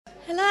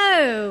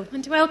Hello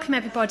and welcome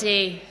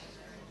everybody,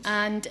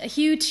 and a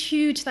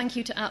huge thank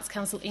you to Arts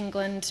Council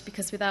England,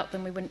 because without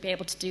them we wouldn't be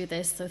able to do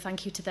this, so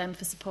thank you to them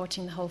for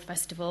supporting the whole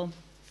festival.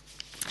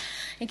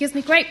 It gives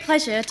me great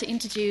pleasure to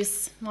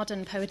introduce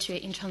Modern Poetry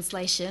in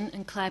Translation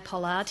and Clare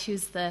Pollard,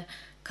 who's the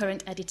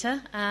current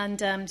editor,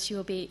 and she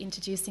will be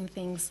introducing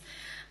things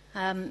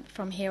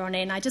from here on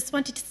in. I just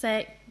wanted to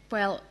say,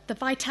 well, the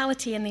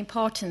vitality and the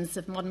importance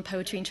of modern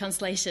poetry in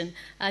translation.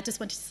 I just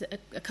wanted to say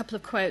a couple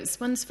of quotes.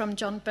 One's from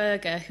John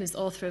Berger, who's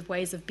author of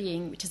Ways of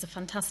Being, which is a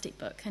fantastic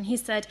book. And he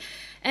said,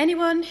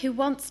 "Anyone who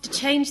wants to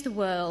change the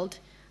world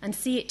and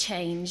see it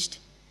changed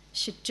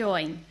should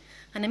join."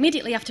 And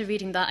immediately after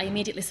reading that, I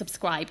immediately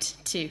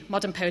subscribed to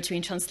Modern Poetry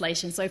in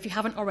Translation. So if you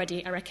haven't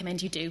already, I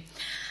recommend you do.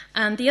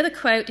 And the other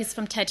quote is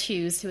from Ted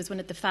Hughes, who was one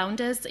of the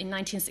founders in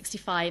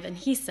 1965. And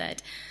he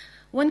said,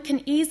 "One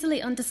can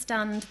easily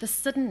understand the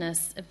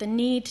suddenness of the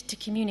need to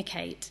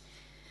communicate,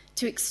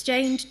 to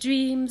exchange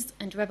dreams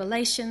and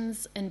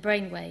revelations and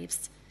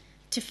brainwaves,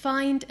 to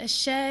find a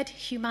shared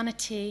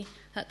humanity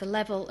at the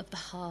level of the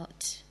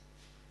heart.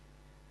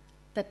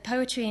 That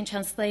poetry in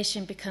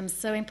translation becomes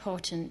so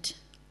important,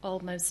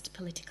 almost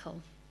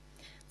political."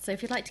 So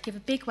if you'd like to give a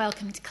big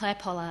welcome to Clare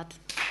Pollard.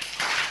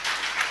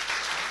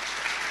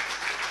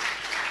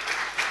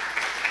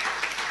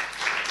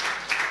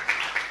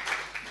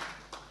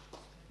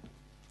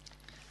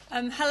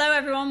 Hello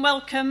everyone,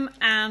 welcome,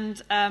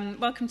 and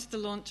welcome to the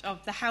launch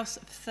of The House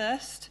of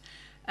Thirst,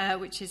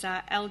 which is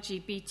our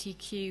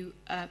LGBTQ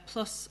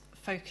plus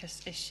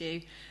focus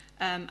issue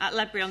at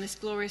Ledbury on this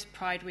glorious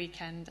Pride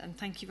weekend. And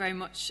thank you very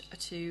much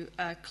to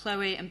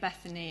Chloe and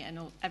Bethany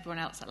and everyone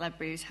else at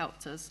Ledbury who's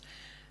helped us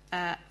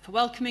for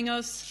welcoming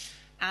us,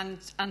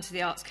 and to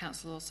the Arts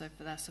Council also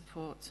for their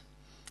support.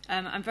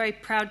 I'm very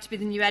proud to be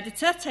the new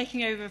editor,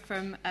 taking over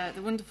from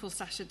the wonderful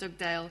Sasha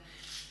Dugdale.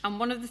 And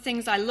one of the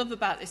things I love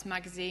about this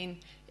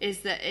magazine is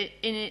that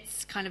in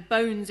its kind of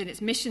bones, in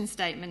its mission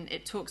statement,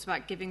 it talks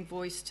about giving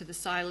voice to the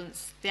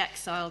silenced, the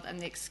exiled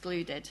and the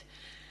excluded.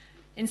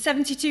 In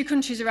 72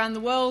 countries around the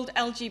world,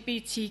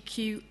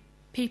 LGBTQ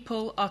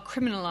people are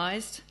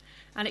criminalised,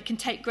 and it can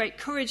take great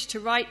courage to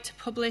write, to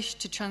publish,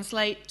 to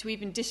translate, to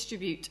even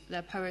distribute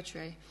their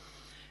poetry.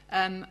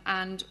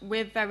 And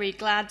we're very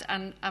glad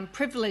and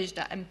privileged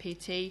at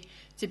MPT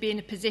to be in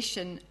a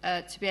position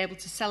to be able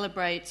to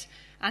celebrate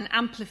and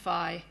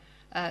amplify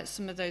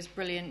some of those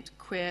brilliant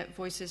queer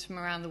voices from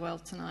around the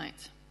world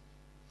tonight.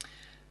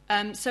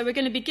 So we're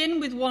going to begin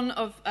with one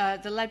of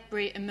the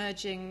Ledbury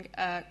Emerging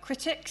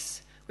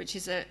Critics, which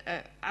is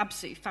an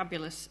absolutely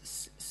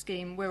fabulous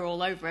scheme. We're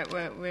all over it.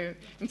 We're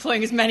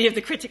employing as many of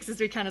the critics as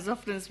we can, as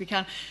often as we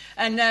can.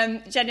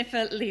 And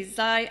Jennifer Lee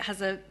Tsai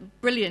has a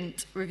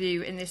brilliant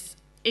review in this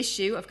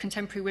issue of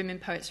Contemporary Women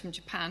Poets from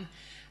Japan.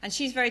 And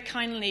she's very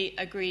kindly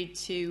agreed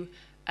to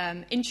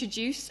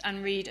introduce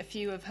and read a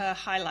few of her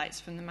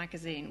highlights from the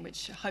magazine,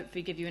 which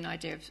hopefully give you an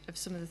idea of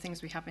some of the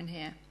things we have in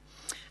here.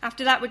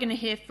 After that, we're going to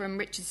hear from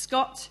Richard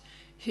Scott,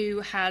 who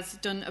has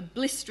done a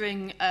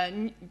blistering,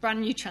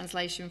 brand new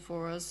translation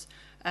for us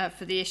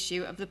for the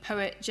issue of the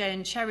poet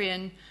Jayan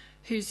Cherian,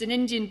 who's an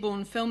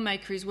Indian-born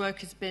filmmaker whose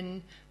work has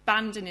been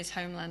banned in his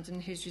homeland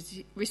and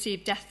who's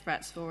received death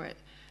threats for it.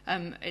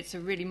 It's a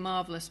really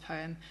marvellous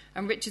poem.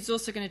 And Richard's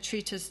also going to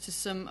treat us to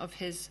some of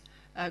his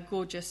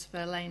gorgeous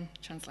Verlaine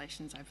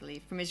translations, I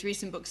believe, from his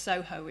recent book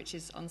Soho, which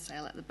is on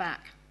sale at the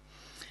back.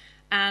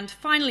 And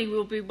finally,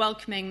 we'll be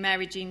welcoming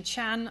Mary Jean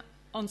Chan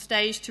on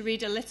stage to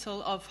read a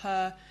little of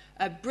her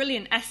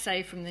brilliant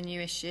essay from the new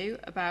issue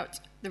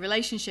about the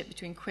relationship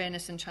between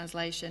queerness and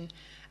translation.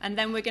 And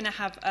then we're going to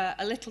have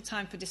a little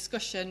time for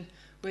discussion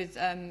with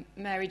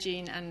Mary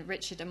Jean and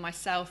Richard and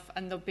myself,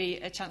 and there'll be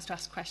a chance to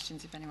ask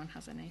questions if anyone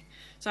has any.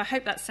 So I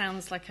hope that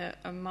sounds like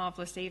a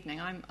marvellous evening.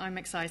 I'm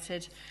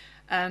excited.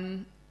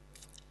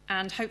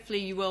 And hopefully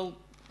you will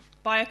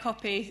buy a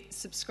copy,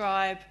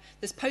 subscribe.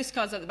 There's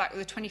postcards at the back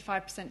with a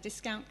 25%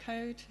 discount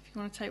code if you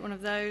want to take one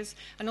of those.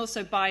 And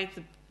also buy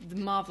the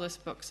marvellous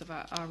books of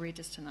our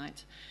readers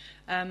tonight.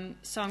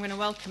 So I'm going to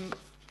welcome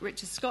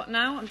Richard Scott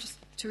now. I'm just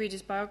to read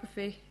his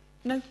biography.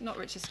 No, not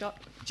Richard Scott.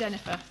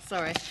 Jennifer,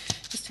 sorry.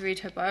 Just to read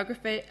her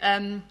biography.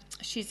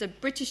 She's a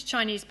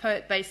British-Chinese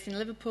poet based in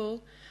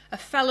Liverpool, a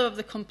fellow of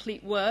the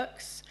Complete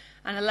Works,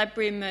 and a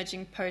Ledbury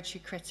Emerging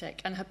Poetry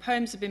critic. And her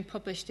poems have been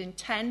published in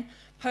 10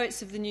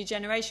 Poets of the New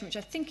Generation, which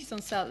I think is on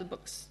sale at the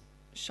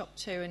bookshop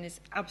too and is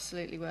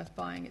absolutely worth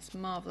buying. It's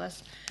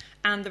marvellous.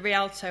 And the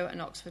Rialto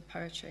and Oxford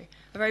Poetry.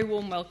 A very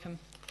warm welcome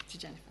to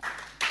Jennifer.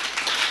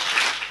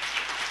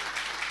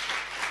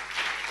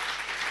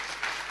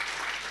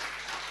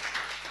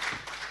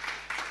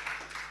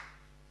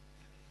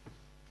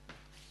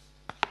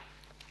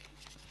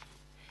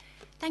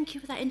 Thank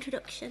you for that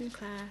introduction,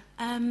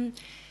 Claire.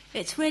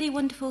 It's really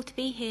wonderful to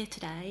be here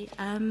today.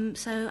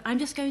 So I'm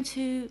just going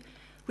to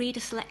read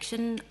a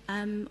selection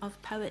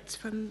of poets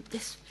from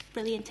this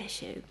brilliant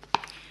issue.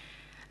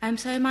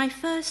 So my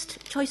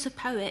first choice of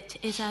poet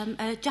is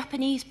a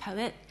Japanese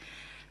poet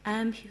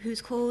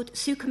who's called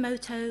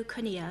Tsukamoto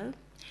Kunio.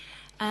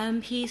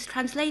 He's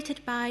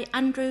translated by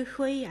Andrew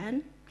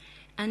Huiyan,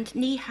 and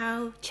Ni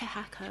Hao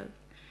Chehako.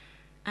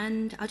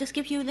 And I'll just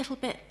give you a little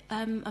bit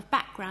of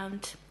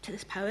background to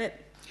this poet.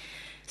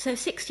 So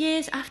 6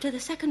 years after the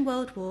Second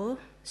World War,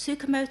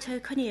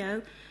 Tsukamoto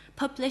Kunio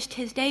published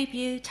his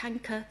debut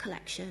tanka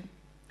collection,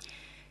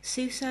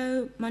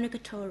 Suso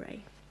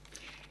Monogatari,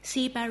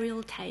 Sea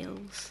Burial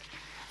Tales,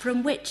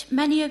 from which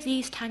many of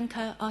these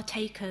tanka are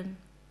taken.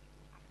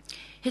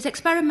 His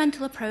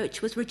experimental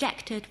approach was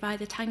rejected by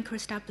the tanka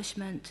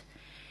establishment.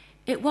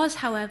 It was,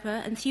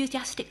 however,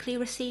 enthusiastically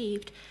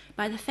received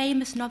by the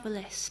famous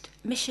novelist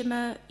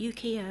Mishima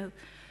Yukio,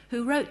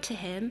 who wrote to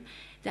him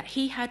that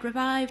he had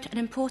revived an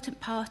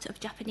important part of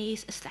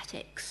Japanese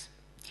aesthetics.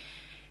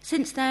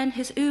 Since then,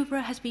 his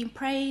oeuvre has been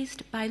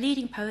praised by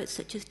leading poets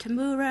such as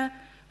Tamura,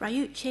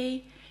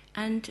 Ryuichi,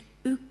 and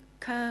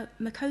Uka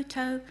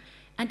Makoto,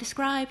 and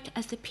described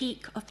as the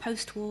peak of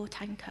post-war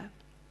tanka.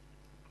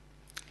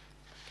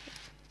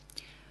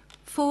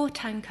 For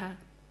tanka.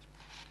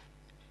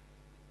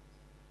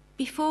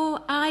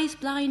 Before eyes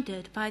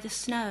blinded by the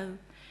snow,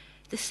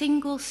 the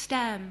single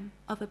stem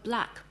of a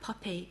black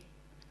poppy,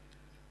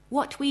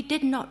 what we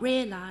did not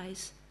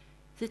realise,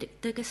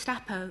 the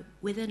Gestapo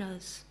within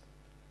us.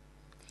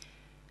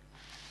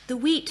 The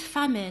wheat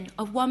famine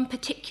of one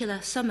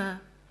particular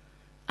summer,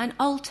 an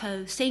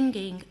alto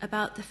singing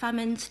about the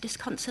famine's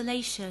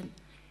disconsolation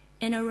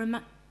in a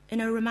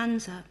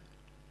romanza.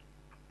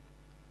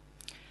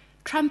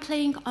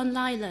 Trampling on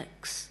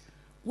lilacs,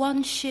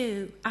 one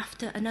shoe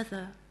after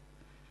another,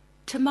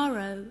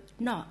 tomorrow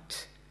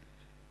not,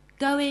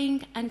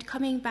 going and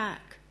coming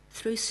back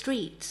through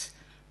streets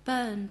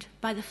burned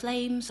by the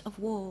flames of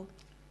war.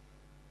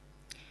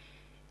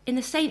 In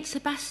the Saint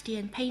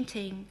Sebastian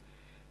painting,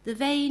 the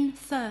vain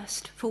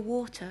thirst for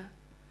water.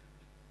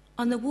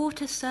 On the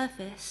water's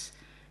surface,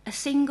 a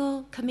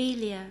single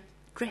camellia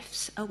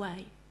drifts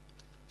away.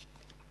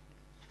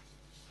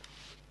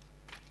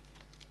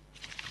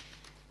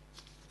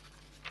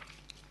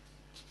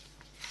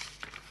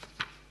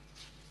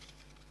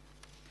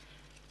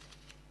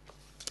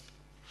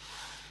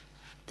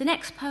 The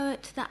next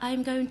poet that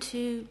I'm going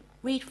to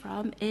read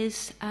from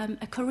is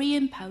a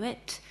Korean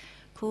poet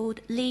called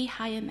Lee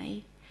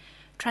Hayame,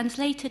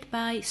 translated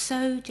by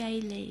So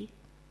J. Lee.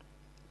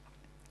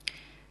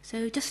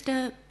 So just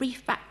a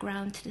brief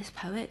background to this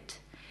poet.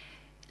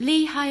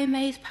 Lee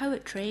Hayame's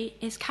poetry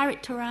is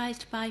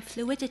characterised by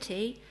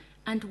fluidity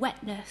and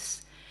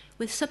wetness,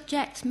 with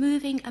subjects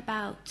moving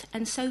about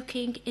and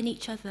soaking in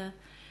each other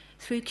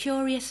through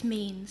curious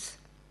means.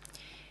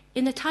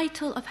 In the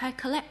title of her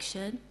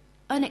collection,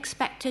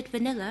 Unexpected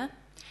Vanilla,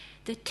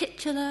 the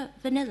titular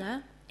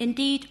vanilla,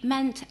 indeed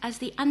meant as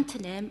the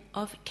antonym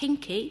of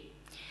kinky,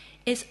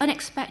 is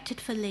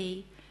unexpected for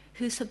Lee,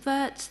 who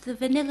subverts the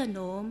vanilla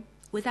norm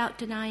without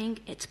denying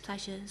its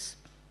pleasures.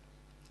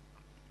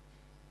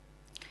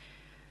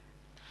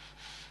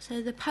 So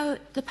the poem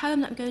that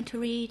I'm going to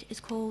read is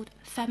called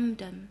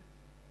Femdom.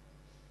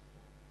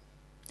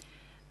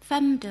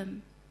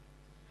 Femdom.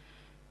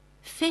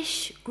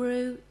 Fish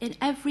grew in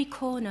every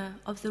corner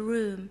of the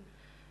room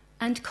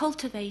and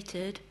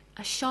cultivated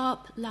a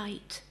sharp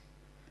light.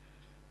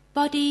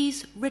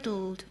 Bodies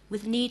riddled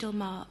with needle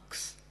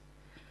marks.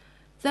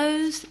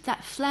 Those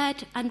that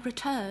fled and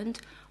returned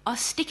are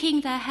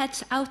sticking their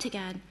heads out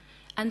again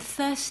and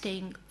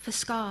thirsting for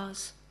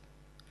scars.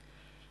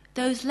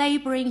 Those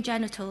labouring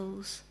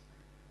genitals,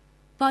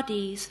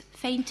 bodies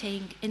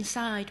fainting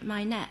inside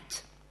my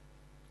net.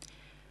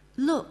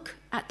 Look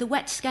at the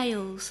wet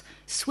scales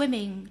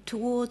swimming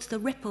towards the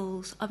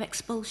ripples of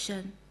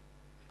expulsion.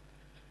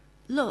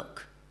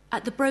 Look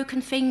at the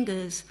broken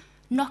fingers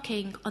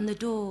knocking on the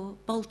door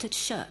bolted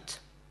shut.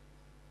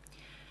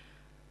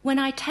 When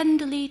I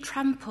tenderly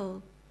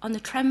trample on the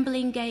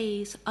trembling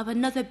gaze of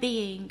another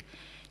being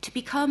to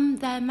become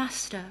their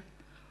master,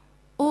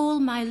 all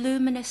my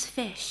luminous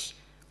fish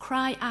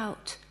cry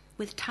out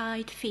with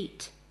tied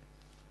feet.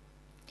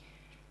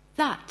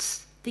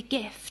 That's the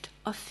gift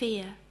of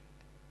fear.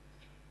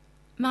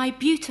 My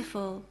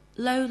beautiful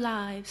low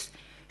lives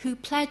who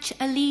pledge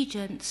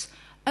allegiance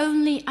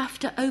only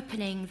after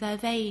opening their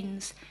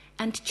veins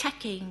and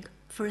checking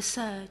for a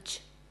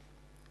surge.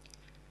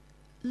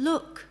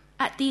 Look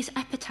at these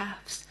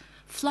epitaphs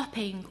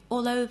flopping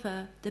all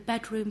over the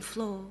bedroom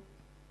floor.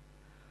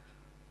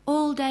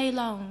 All day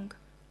long,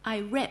 I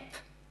rip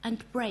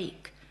and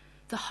break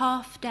the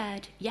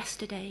half-dead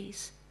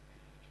yesterdays,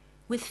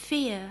 with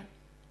fear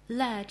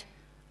led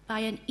by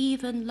an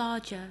even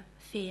larger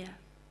fear.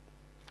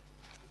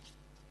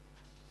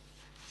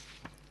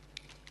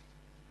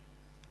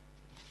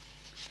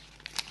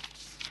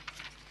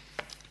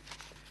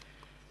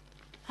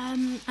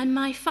 And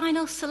my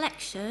final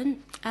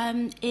selection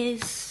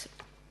is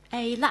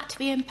a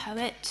Latvian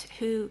poet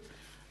who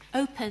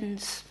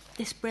opens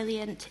this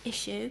brilliant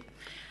issue.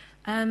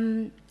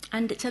 And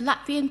it's a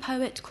Latvian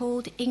poet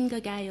called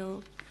Inga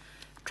Gale,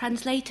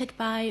 translated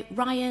by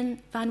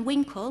Ryan Van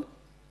Winkle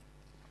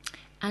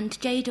and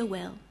Jada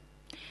Will.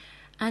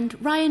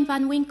 And Ryan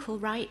Van Winkle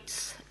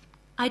writes,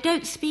 I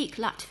don't speak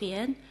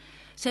Latvian,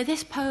 so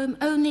this poem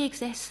only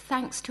exists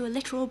thanks to a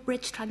literal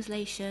bridge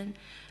translation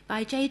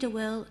by Jada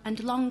Will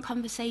and long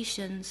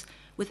conversations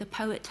with the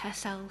poet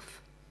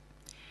herself.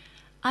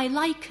 I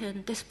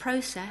liken this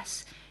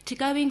process to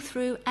going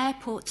through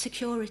airport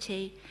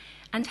security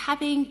and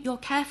having your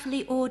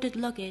carefully ordered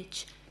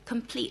luggage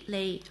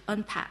completely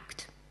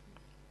unpacked.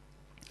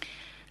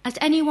 As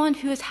anyone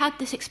who has had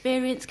this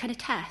experience can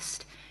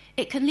attest,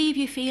 it can leave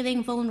you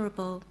feeling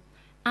vulnerable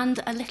and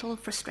a little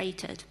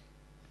frustrated.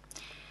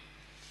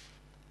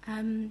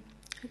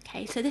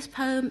 Okay, so this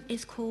poem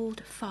is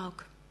called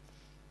Fog.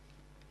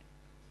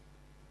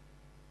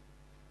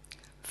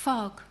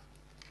 Fog.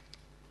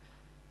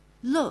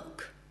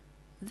 Look,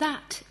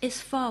 that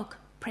is fog,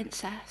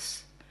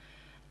 princess,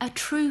 a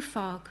true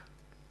fog.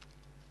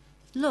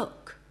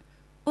 Look,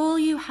 all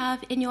you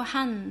have in your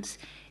hands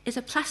is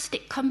a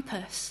plastic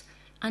compass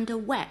and a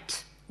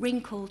wet,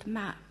 wrinkled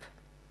map.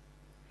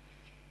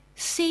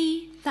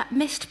 See that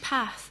missed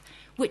path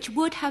which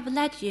would have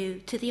led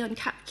you to the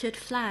uncaptured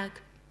flag.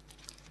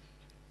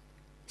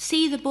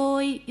 See the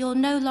boy you'll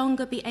no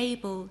longer be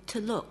able to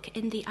look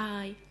in the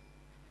eye.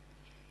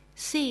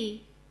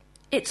 See,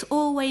 it's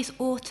always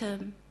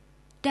autumn,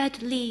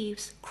 dead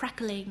leaves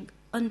crackling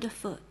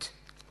underfoot.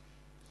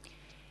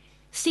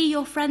 See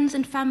your friends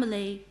and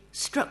family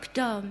struck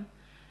dumb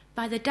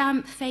by the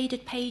damp,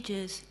 faded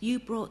pages you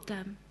brought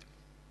them.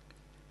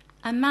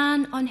 A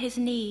man on his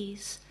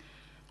knees,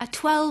 a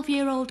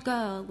 12-year-old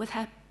girl with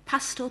her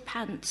pastel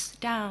pants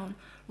down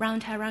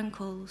round her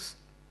ankles.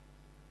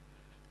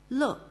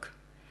 Look,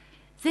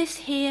 this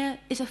here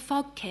is a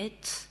fog,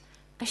 kids,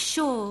 a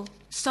sure,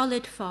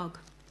 solid fog.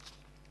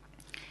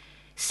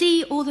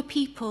 See all the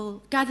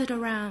people gathered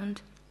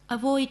around,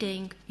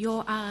 avoiding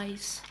your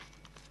eyes.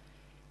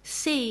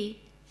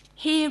 See,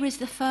 here is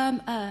the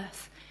firm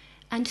earth,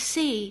 and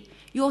see,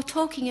 you're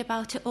talking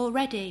about it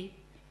already.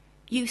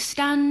 You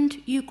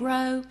stand, you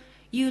grow,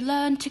 you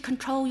learn to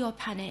control your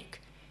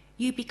panic.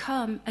 You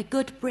become a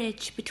good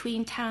bridge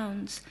between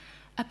towns,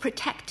 a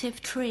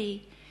protective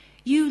tree.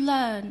 You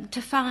learn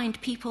to find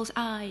people's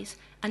eyes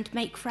and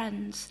make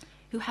friends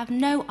who have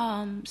no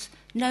arms,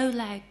 no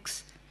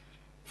legs.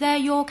 They're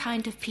your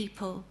kind of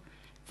people.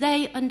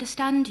 They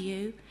understand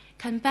you,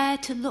 can bear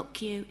to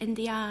look you in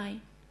the eye.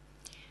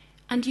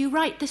 And you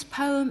write this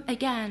poem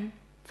again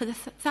for the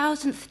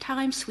 1000th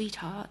time,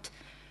 sweetheart,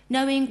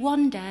 knowing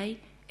one day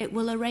it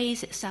will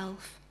erase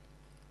itself.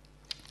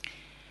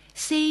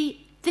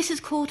 See, this is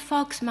called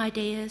fogs, my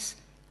dears,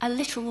 a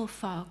literal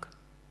fog,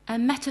 a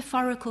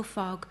metaphorical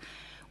fog,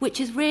 which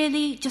is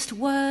really just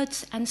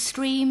words and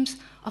streams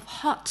of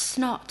hot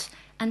snot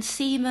and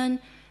semen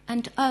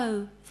and,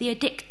 oh, the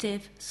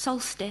addictive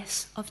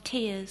solstice of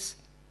tears.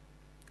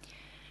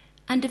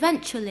 And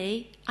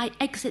eventually I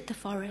exit the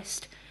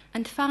forest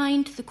and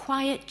find the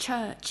quiet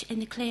church in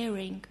the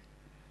clearing.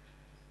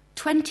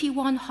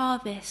 21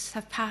 harvests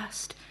have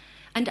passed,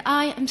 and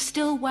I am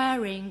still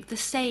wearing the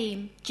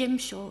same gym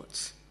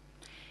shorts,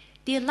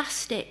 the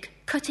elastic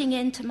cutting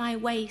into my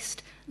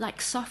waist like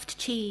soft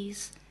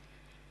cheese.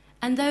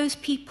 And those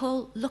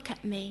people look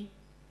at me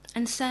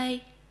and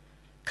say,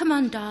 "Come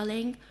on,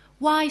 darling,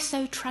 why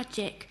so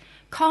tragic?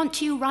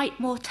 Can't you write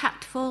more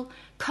tactful,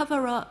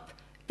 cover up,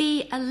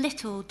 be a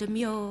little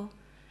demure?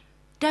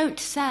 Don't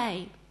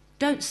say.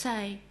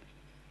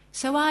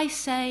 So I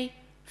say,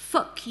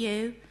 fuck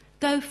you,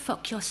 go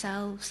fuck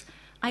yourselves.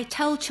 I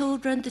tell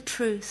children the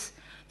truth.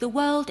 The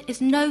world is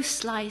no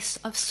slice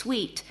of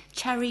sweet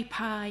cherry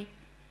pie."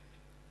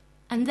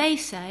 And they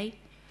say,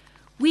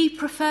 "We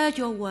preferred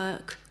your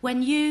work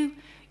when you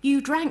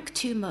drank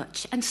too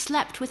much and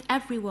slept with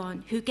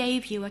everyone who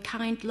gave you a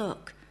kind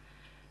look.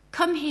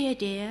 Come here,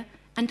 dear,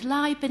 and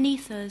lie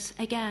beneath us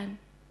again."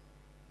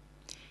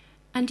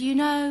 And you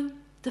know,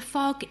 the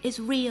fog is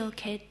real,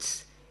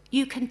 kids.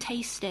 You can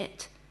taste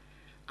it.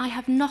 I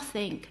have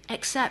nothing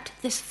except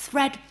this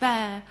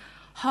threadbare,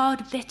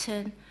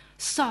 hard-bitten,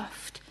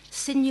 soft,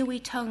 sinewy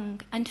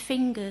tongue and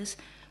fingers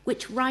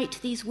which write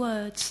these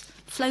words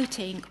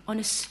floating on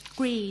a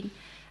screen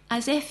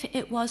as if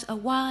it was a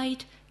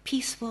wide,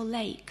 peaceful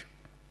lake.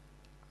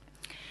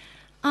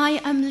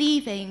 I am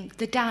leaving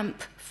the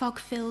damp,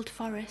 fog-filled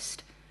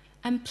forest,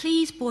 and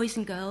please, boys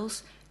and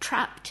girls,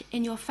 trapped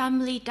in your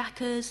family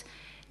daccas,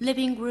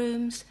 living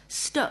rooms,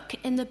 stuck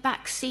in the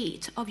back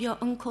seat of your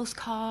uncle's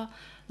car,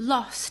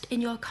 lost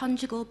in your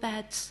conjugal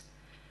beds.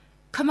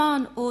 Come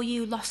on, all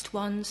you lost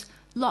ones,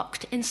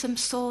 locked in some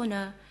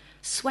sauna,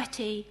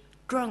 sweaty,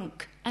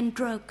 drunk and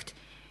drugged,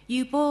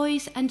 you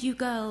boys and you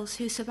girls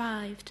who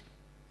survived.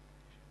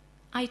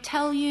 I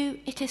tell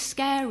you it is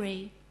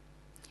scary,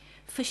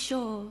 for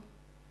sure,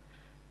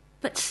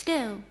 but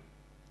still,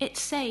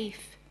 it's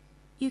safe.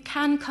 You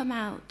can come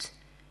out,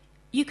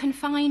 you can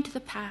find the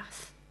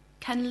path,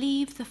 can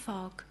leave the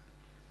fog.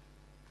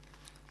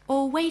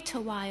 Or wait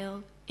a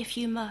while if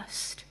you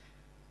must,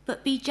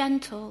 but be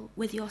gentle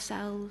with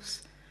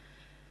yourselves.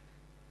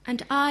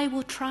 And I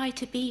will try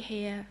to be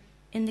here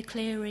in the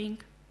clearing.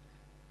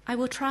 I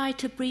will try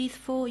to breathe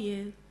for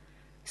you,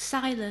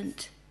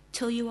 silent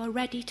till you are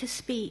ready to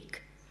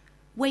speak,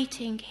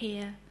 waiting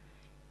here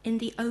in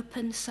the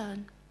open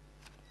sun.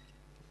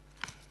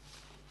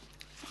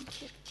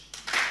 Thank you.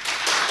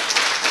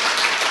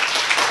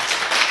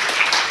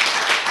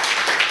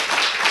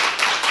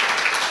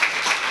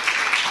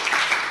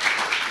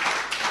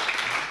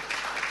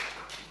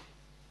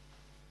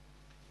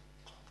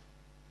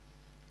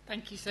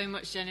 so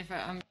much, Jennifer.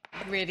 I'm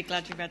really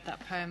glad you read that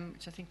poem,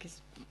 which I think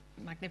is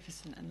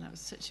magnificent, and that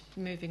was such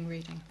moving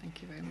reading.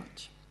 Thank you very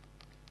much.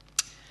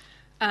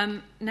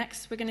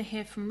 Next, we're going to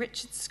hear from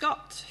Richard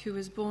Scott, who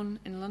was born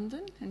in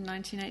London in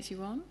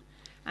 1981,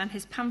 and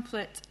his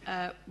pamphlet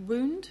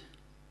Wound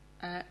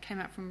came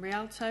out from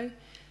Rialto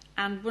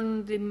and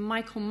won the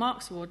Michael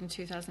Marks Award in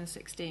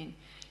 2016.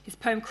 His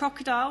poem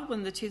Crocodile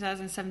won the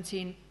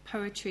 2017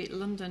 Poetry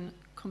London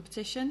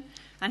competition,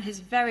 and his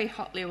very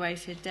hotly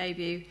awaited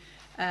debut,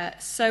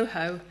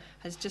 Soho,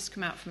 has just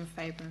come out from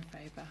Faber and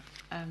Faber.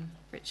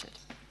 Richard.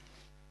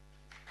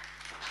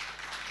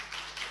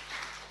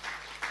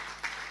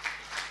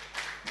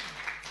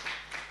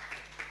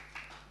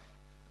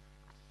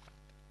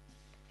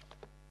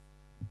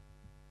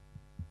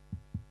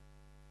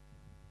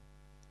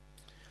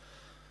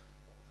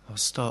 I'll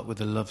start with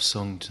a love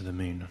song to the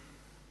moon.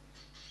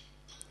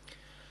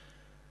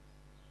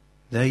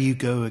 There you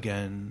go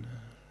again,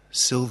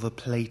 silver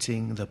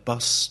plating the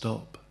bus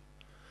stop.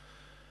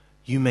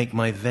 You make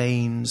my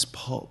veins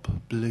pop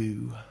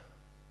blue.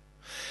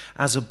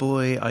 As a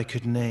boy I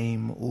could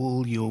name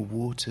all your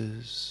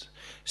waters,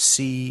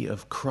 sea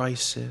of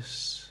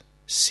crisis,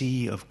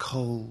 sea of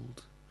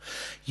cold.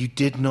 You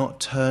did not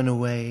turn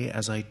away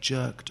as I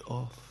jerked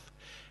off,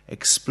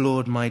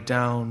 explored my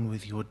down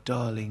with your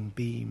darling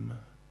beam.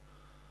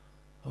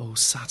 Oh,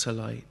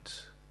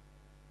 satellite,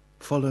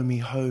 follow me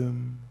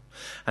home,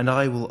 and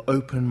I will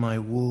open my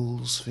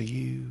walls for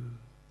you.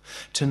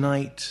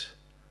 Tonight,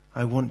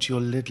 I want your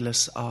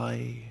lidless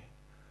eye,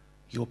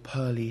 your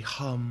pearly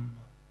hum.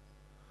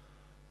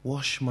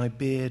 Wash my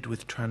beard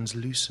with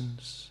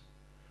translucence,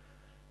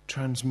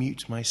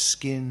 transmute my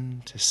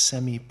skin to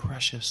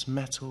semi-precious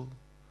metal.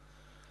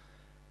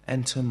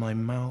 Enter my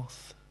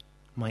mouth,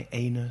 my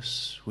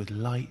anus with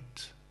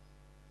light.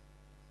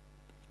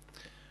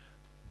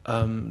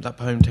 That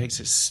poem takes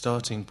its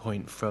starting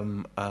point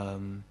from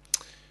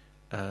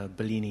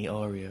Bellini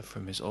aria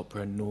from his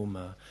opera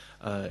Norma,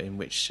 in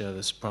which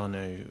the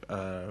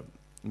soprano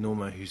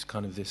Norma, who's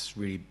kind of this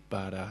really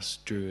badass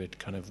druid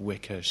kind of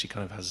Wicca, she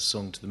kind of has a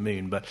song to the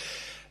moon, but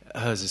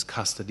hers is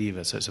Casta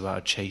Diva, so it's about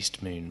a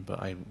chaste moon,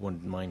 but I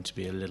wanted mine to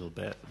be a little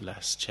bit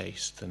less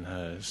chaste than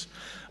hers.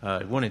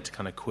 I wanted to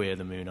kind of queer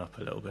the moon up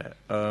a little bit.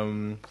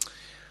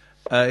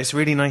 It's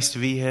really nice to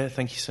be here.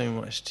 Thank you so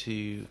much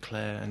to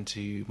Clare and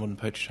to Modern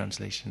Poetry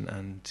Translation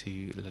and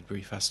to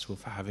Ledbury Festival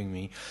for having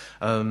me.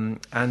 I'm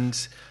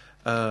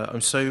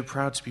so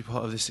proud to be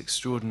part of this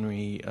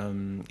extraordinary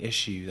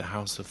issue, The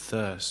House of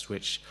Thirst,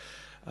 which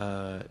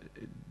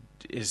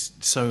is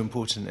so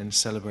important in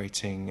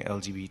celebrating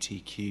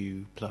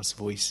LGBTQ plus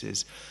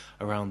voices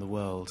around the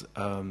world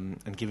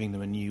and giving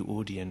them a new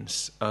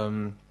audience.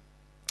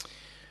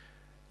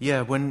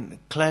 When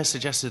Claire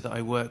suggested that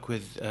I work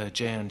with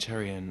Jayan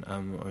Cherian,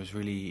 I was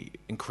really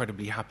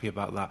incredibly happy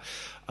about that.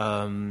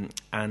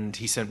 And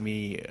he sent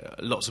me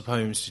lots of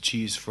poems to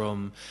choose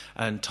from,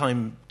 and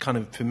time kind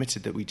of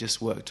permitted that we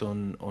just worked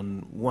on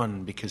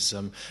one, because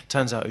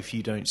turns out if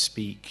you don't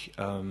speak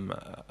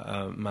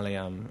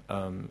Malayalam,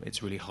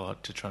 it's really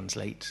hard to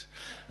translate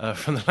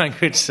from the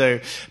language, so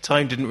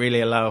time didn't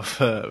really allow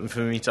for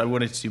me to. I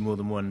wanted to do more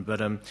than one, but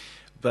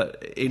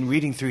in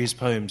reading through his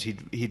poems,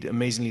 he'd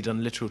amazingly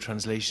done literal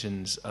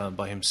translations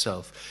by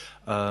himself.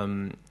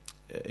 In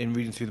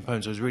reading through the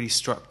poems, I was really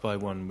struck by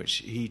one which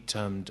he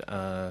termed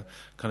kind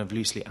of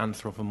loosely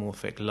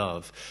anthropomorphic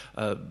love.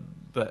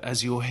 But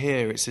as you'll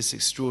hear, it's this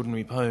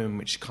extraordinary poem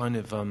which kind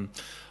of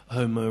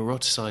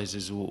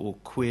homoeroticizes or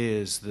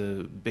queers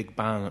the Big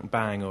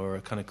Bang or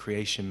a kind of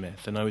creation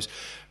myth. And I was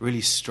really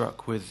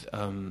struck with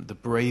the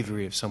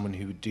bravery of someone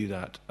who would do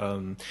that,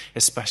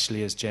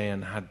 especially as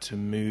Jayan had to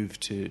move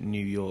to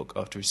New York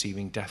after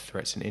receiving death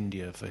threats in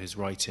India for his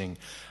writing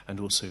and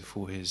also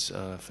for his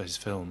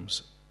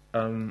films.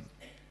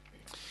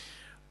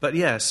 But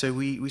yeah, so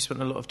we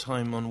spent a lot of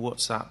time on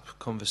WhatsApp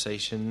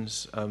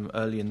conversations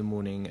early in the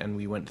morning, and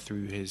we went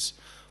through his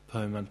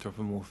poem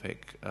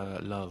Anthropomorphic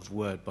Love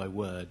word by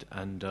word,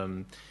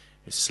 and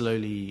it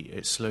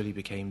slowly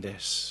became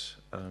this.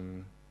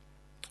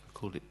 I've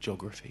called it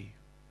Geography.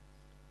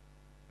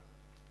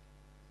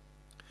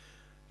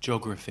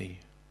 Geography.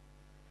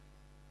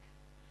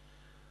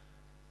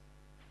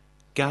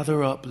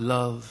 Gather up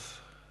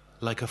love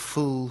like a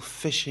full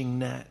fishing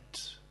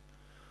net.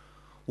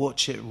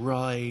 Watch it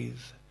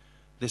writhe,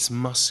 this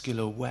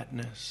muscular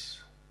wetness.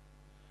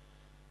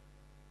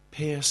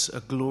 Pierce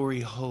a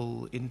glory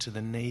hole into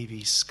the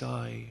navy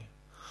sky.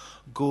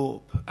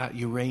 Gawp at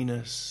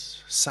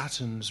Uranus,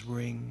 Saturn's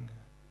ring.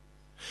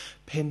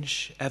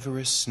 Pinch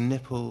Everest's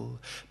nipple,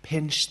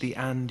 pinch the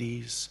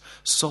Andes,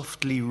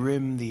 softly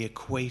rim the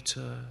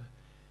equator,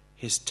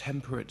 his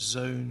temperate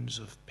zones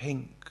of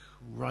pink,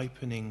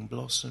 ripening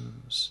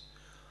blossoms,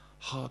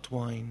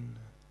 heartwine,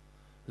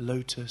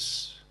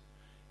 lotus,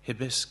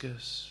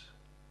 hibiscus.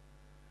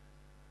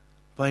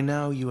 By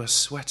now you are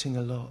sweating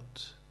a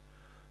lot.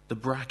 The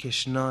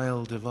brackish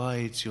Nile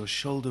divides your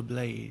shoulder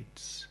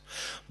blades,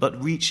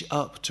 but reach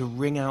up to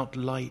wring out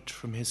light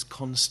from his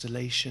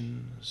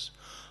constellations.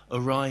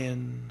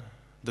 Orion,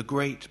 the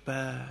Great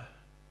Bear.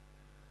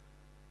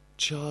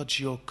 charge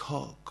your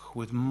cock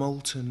with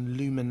molten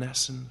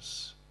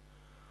luminescence.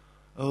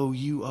 Oh,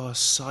 you are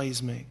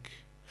seismic,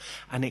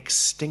 an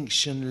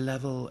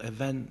extinction-level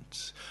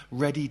event,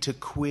 ready to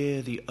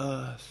queer the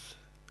earth.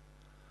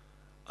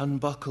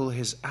 Unbuckle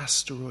his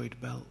asteroid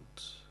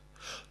belt,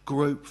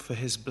 grope for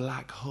his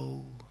black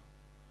hole.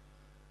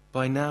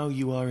 By now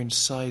you are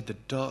inside the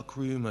dark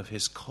room of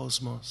his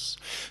cosmos.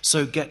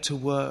 So get to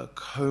work,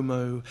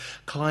 Homo.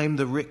 Climb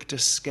the Richter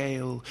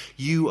scale.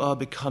 You are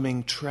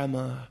becoming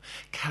tremor,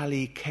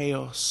 Kali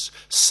chaos,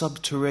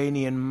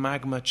 subterranean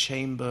magma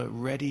chamber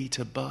ready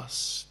to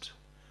bust.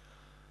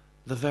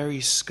 The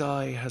very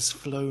sky has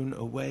flown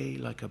away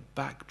like a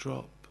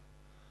backdrop.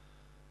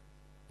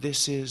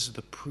 This is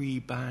the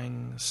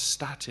pre-bang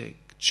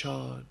static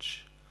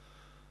charge,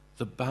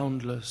 the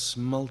boundless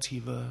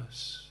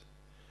multiverse.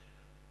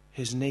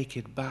 His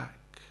naked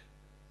back,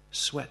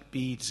 sweat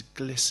beads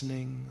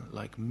glistening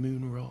like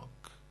moon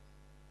rock.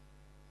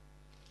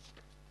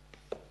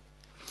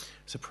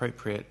 It's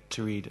appropriate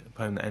to read a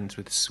poem that ends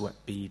with sweat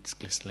beads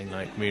glistening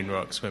like moon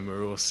rocks when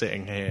we're all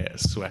sitting here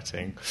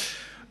sweating.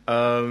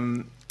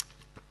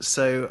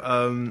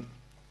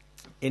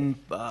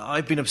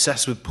 I've been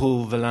obsessed with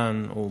Paul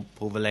Verlaine, or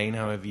Paul Verlaine,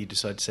 however you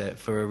decide to say it,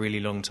 for a really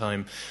long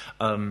time.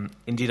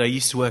 Indeed, I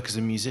used to work as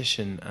a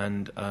musician,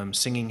 and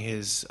singing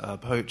his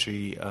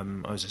poetry, I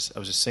was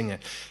a singer.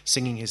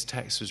 Singing his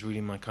text was really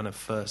my kind of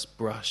first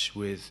brush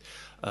with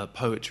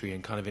poetry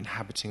and kind of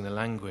inhabiting the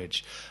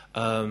language.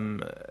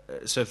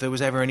 So if there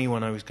was ever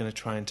anyone I was going to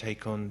try and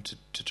take on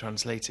to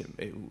translate it,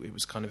 it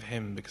was kind of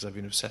him, because I've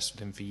been obsessed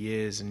with him for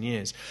years and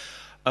years.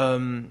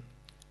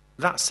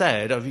 That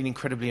said, I've been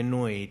incredibly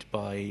annoyed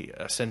by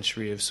a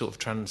century of sort of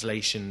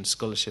translation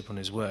scholarship on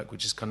his work,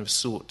 which has kind of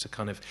sought to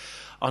kind of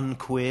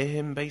unqueer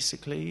him,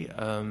 basically,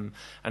 and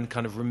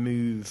kind of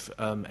remove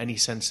any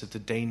sense of the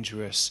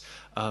dangerous,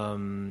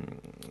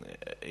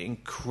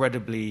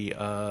 incredibly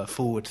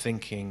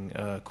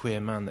forward-thinking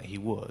queer man that he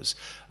was.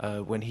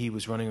 When he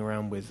was running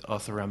around with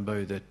Arthur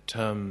Rimbaud, the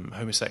term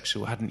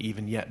homosexual hadn't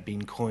even yet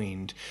been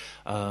coined,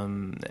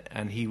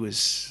 and he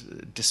was,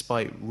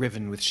 despite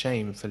riven with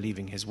shame for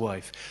leaving his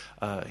wife,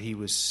 he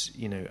was,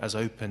 as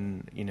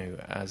open,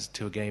 as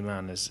to a gay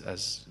man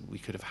as we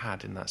could have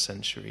had in that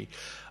century.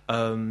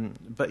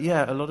 But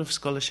yeah, a lot of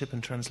scholarship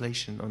and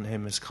translation on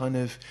him has kind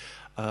of,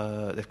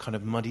 they've kind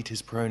of muddied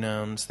his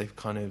pronouns, they've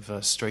kind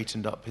of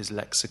straightened up his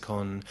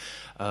lexicon,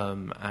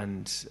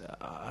 and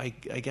I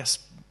guess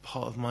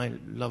part of my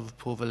love of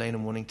Paul Verlaine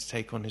and wanting to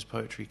take on his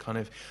poetry kind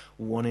of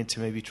wanted to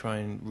maybe try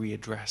and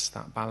readdress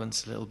that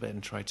balance a little bit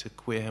and try to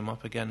queer him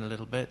up again a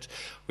little bit,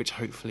 which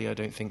hopefully I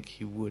don't think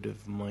he would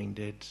have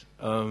minded.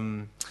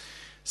 I'll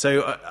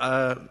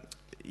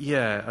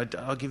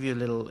give you a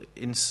little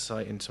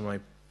insight into my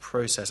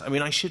process. I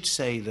mean, I should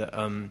say that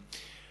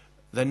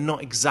they're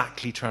not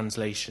exactly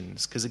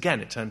translations, because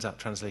again, it turns out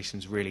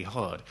translation's really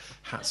hard.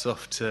 Hats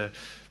off to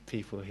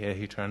people here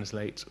who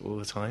translate all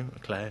the time,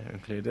 Claire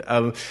included.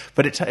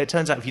 But it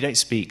turns out if you don't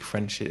speak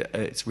French,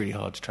 it's really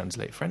hard to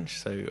translate French.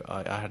 So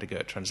I had to go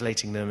at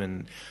translating them,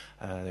 and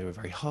they were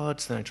very hard.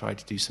 So then I tried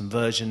to do some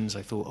versions.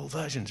 I thought,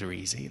 versions are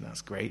easy.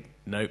 That's great.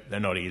 Nope, they're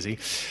not easy.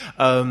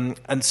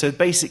 And so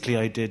basically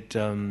I did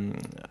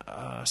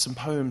some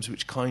poems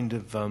which kind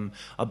of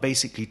are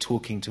basically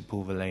talking to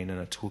Paul Verlaine and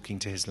are talking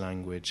to his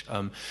language.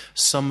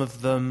 Some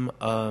of them,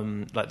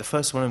 like the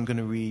first one I'm going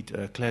to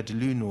read, Clair de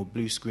Lune, or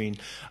Blue Screen,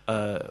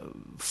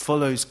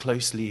 follows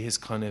closely his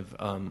kind of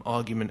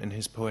argument and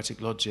his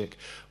poetic logic,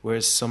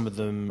 whereas some of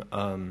them...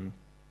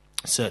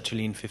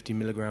 Sertraline 50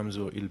 milligrams,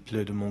 or Il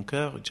pleut de mon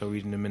cœur, which I'll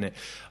read in a minute,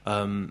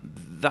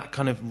 that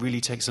kind of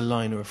really takes a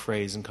line or a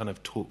phrase and kind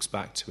of talks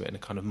back to it in a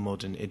kind of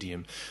modern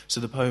idiom.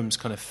 So the poems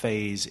kind of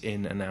phase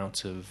in and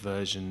out of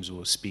versions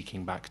or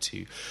speaking back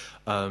to.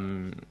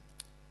 I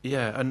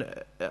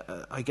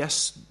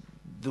guess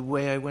the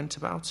way I went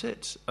about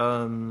it,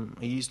 I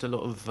used a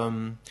lot of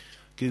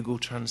Google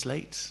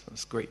Translate.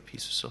 That's a great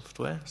piece of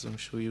software, as I'm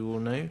sure you all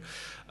know.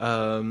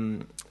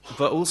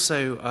 But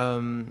also...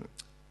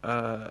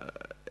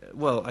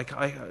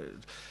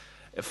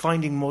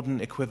 finding modern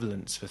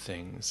equivalents for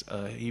things.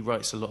 He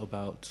writes a lot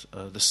about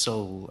the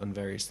soul and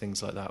various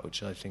things like that,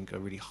 which I think are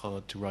really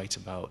hard to write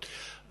about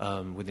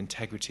with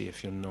integrity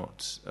if you're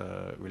not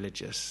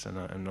religious, and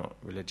I'm not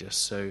religious.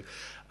 So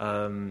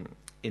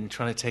in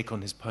trying to take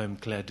on his poem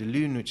Clair de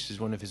Lune, which is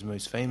one of his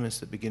most famous,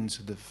 that begins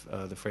with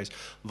the phrase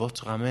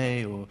votre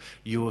âme, or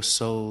your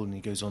soul, and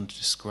he goes on to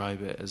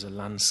describe it as a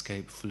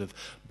landscape full of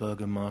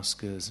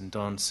burgomaskers and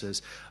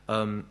dancers.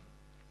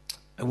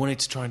 I wanted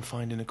to try and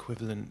find an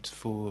equivalent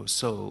for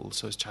soul,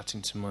 so I was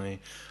chatting to my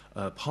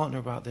partner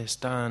about this,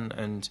 Dan,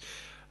 and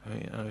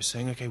I was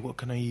saying, okay, what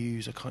can I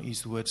use? I can't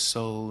use the word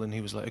soul. And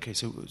he was like, okay,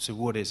 so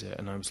what is it?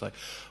 And I was like,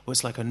 well,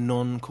 it's like a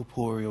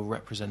non-corporeal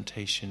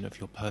representation of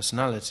your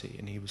personality.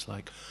 And he was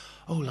like,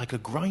 oh, like a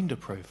Grindr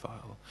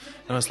profile.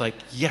 And I was like,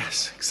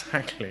 yes,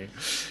 exactly.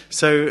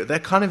 So they're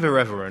kind of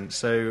irreverent.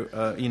 So,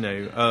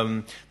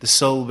 the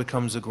soul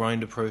becomes a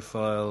Grindr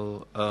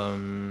profile.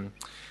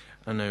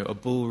 I know, a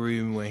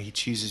ballroom where he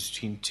chooses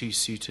between two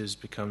suitors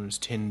becomes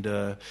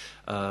Tinder.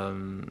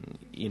 The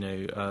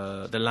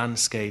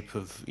landscape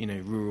of,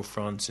 rural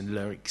France in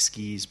lyric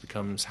skis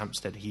becomes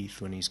Hampstead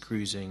Heath when he's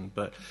cruising.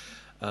 But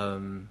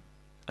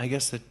I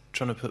guess they're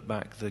trying to put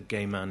back the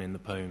gay man in the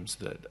poems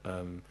that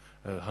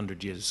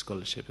 100 years of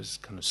scholarship has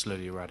kind of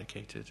slowly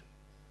eradicated.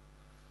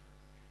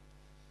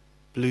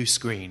 Blue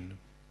screen.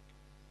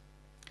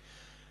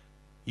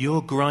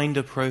 Your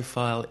Grindr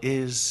profile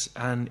is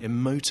an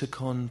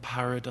emoticon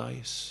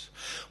paradise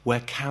where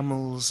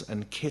camels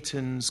and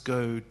kittens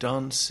go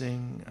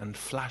dancing and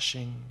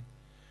flashing.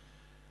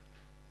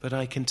 But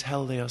I can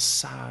tell they are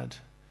sad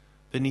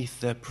beneath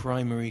their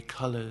primary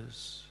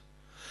colours.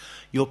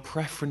 Your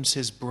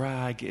preferences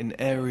brag in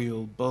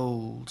aerial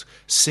bold,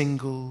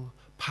 single,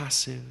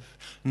 passive,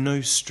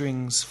 no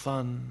strings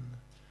fun.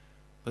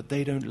 But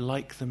they don't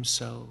like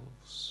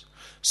themselves,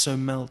 so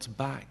melt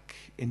back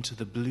into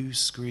the blue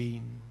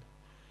screen,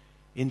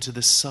 into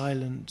the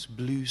silent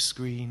blue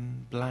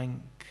screen,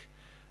 blank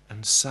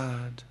and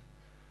sad,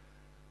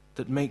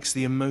 that makes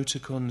the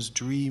emoticons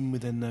dream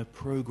within their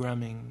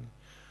programming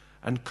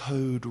and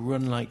code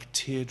run like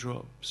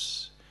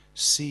teardrops.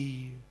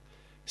 C,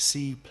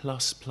 C++,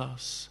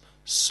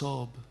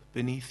 sob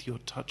beneath your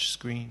touch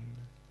screen.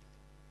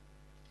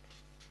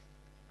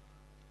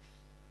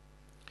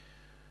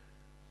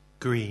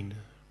 Green.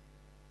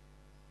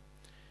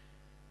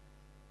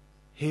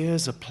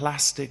 Here's a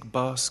plastic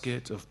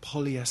basket of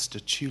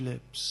polyester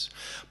tulips,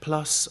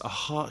 plus a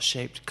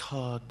heart-shaped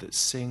card that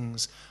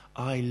sings,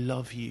 I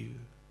love you.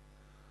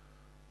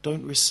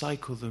 Don't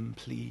recycle them,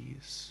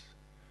 please.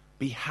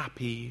 Be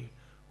happy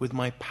with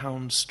my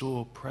pound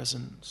store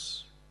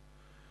presents.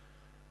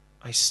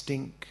 I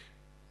stink.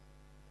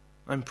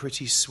 I'm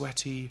pretty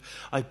sweaty.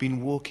 I've been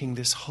walking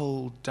this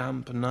whole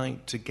damp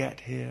night to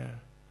get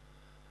here.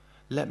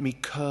 Let me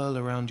curl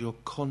around your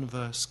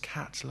Converse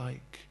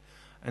cat-like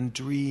and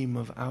dream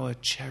of our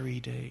cherry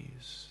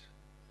days.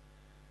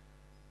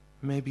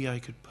 Maybe I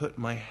could put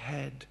my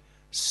head,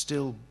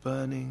 still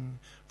burning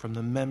from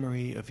the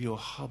memory of your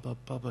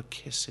hubba-bubba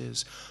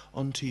kisses,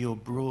 onto your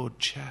broad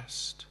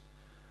chest,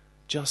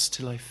 just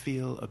till I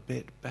feel a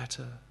bit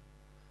better.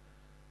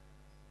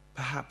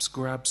 Perhaps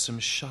grab some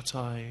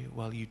shut-eye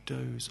while you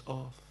doze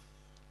off.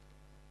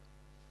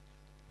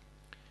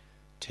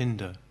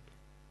 Tinder.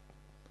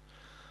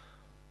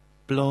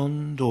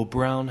 Blonde or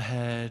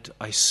brown-haired,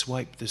 I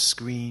swipe the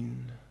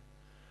screen.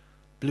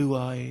 Blue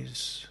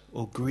eyes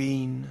or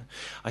green,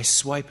 I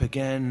swipe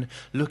again,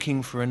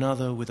 looking for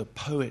another with a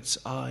poet's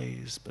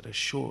eyes, but a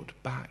short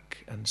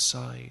back and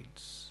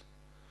sides.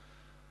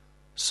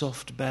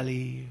 Soft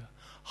belly,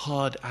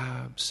 hard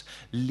abs,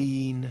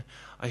 lean,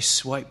 I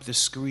swipe the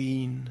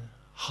screen.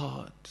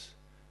 Heart,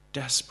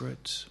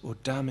 desperate or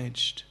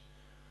damaged,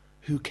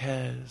 who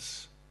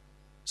cares?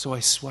 So I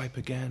swipe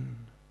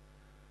again.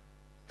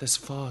 There's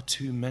far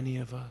too many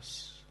of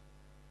us.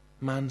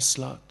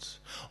 Man-slut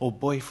or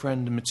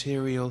boyfriend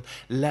material,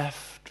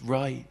 left,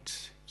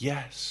 right,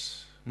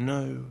 yes,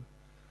 no.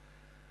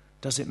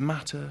 Does it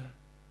matter?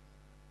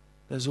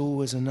 There's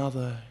always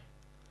another,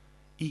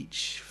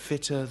 each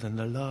fitter than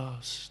the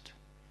last,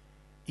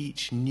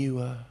 each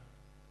newer.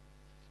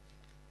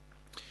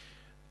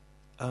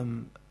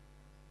 Paul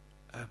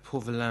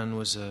Verlaine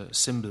was a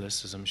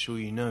symbolist, as I'm sure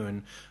you know,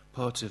 and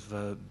part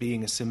of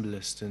being a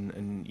symbolist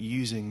and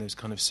using those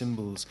kind of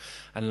symbols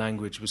and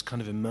language was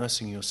kind of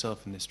immersing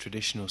yourself in this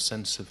traditional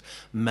sense of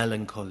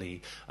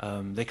melancholy.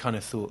 They kind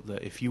of thought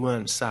that if you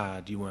weren't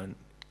sad, you weren't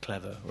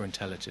clever or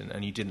intelligent,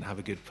 and you didn't have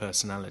a good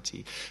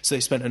personality. So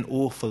they spent an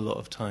awful lot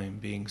of time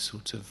being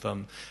sort of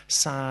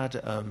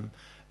sad,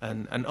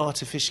 and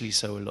artificially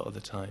so a lot of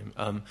the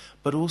time.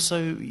 But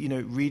also,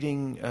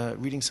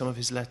 reading some of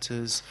his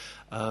letters,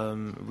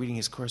 reading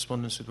his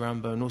correspondence with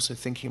Rambo, and also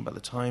thinking about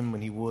the time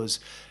when he was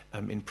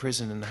in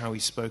prison and how he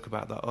spoke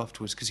about that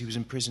afterwards, because he was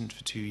imprisoned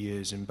for 2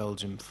 years in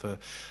Belgium for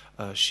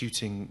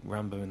shooting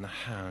Rambo in the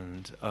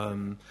hand.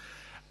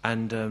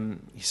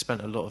 He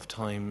spent a lot of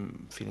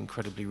time feeling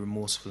incredibly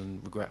remorseful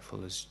and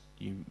regretful, as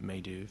you may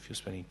do if you're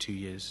spending 2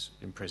 years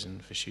in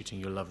prison for shooting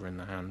your lover in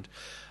the hand.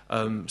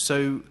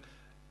 So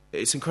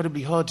it's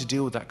incredibly hard to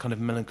deal with that kind of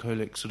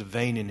melancholic sort of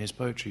vein in his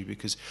poetry,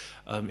 because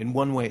in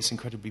one way it's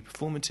incredibly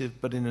performative,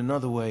 but in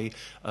another way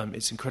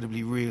it's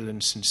incredibly real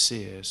and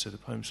sincere. So the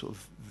poems sort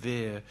of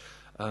veer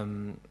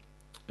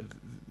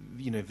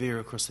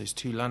across those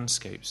two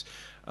landscapes.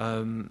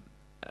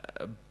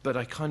 But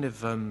I kind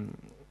of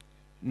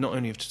not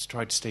only have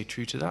tried to stay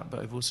true to that, but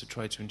I've also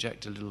tried to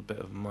inject a little bit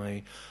of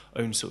my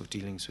own sort of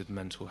dealings with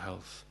mental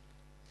health.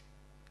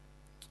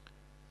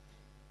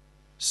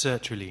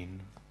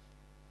 Sertraline.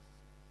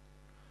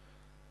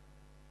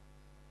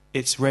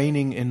 It's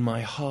raining in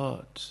my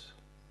heart.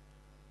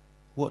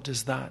 What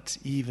does that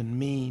even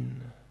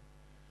mean?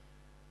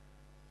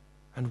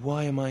 And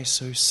why am I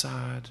so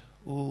sad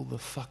all the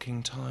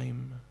fucking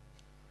time?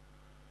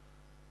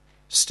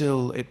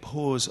 Still, it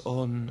pours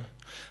on.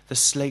 The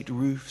slate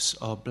roofs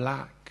are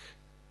black.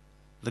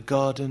 The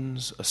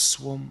garden's a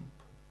swamp.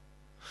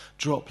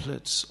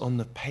 Droplets on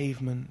the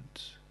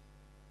pavement.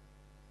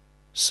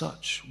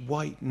 Such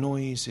white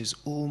noise is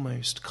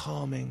almost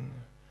calming.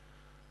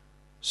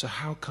 So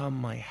how come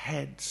my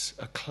head's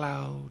a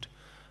cloud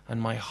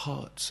and my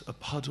heart's a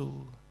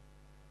puddle?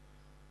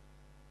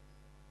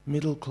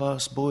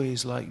 Middle-class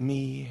boys like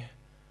me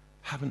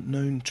haven't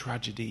known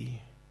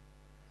tragedy.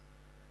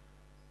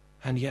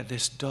 And yet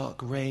this dark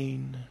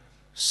rain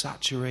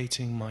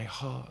saturating my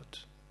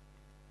heart.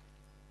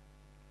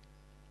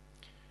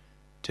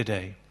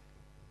 Today.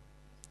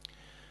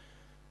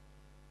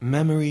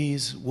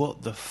 Memories,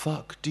 what the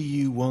fuck do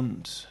you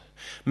want?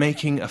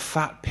 Making a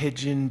fat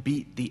pigeon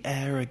beat the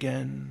air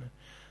again.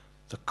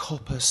 The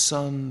copper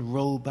sun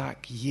roll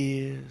back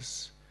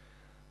years.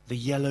 The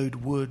yellowed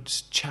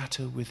woods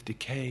chatter with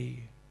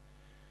decay.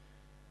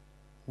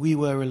 We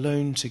were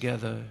alone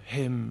together,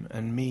 him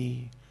and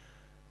me,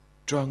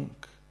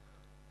 drunk,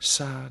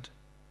 sad,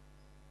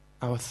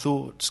 our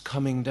thoughts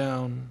coming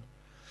down.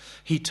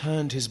 He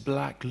turned his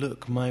black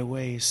look my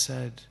way,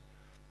 said,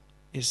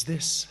 "Is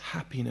this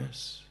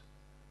happiness?"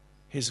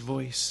 His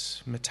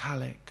voice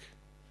metallic.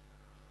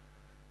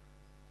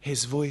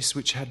 His voice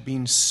which had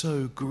been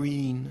so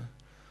green,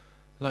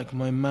 like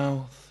my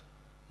mouth,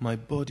 my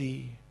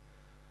body,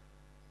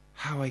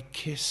 how I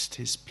kissed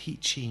his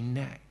peachy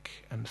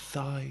neck and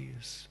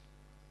thighs.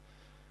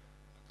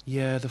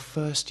 Yeah, the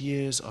first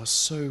years are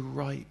so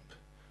ripe,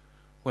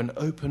 when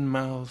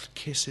open-mouthed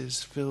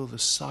kisses fill the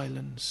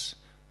silence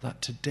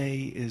that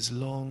today is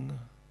long.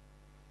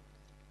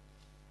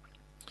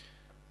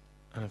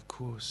 And of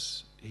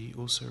course, he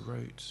also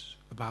wrote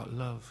about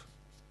love.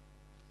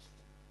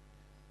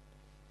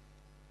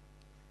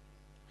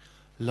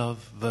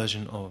 Love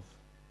version of.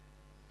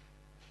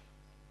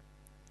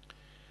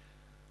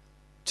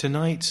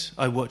 Tonight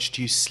I watched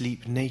you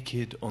sleep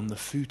naked on the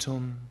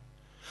futon,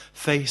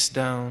 face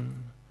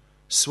down,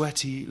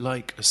 sweaty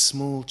like a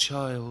small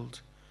child,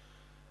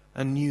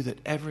 and knew that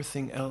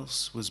everything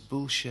else was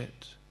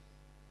bullshit.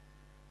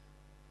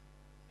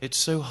 It's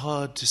so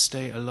hard to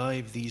stay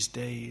alive these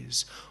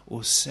days,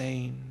 or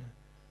sane,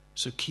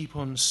 so keep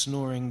on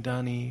snoring,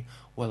 Danny,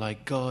 while I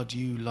guard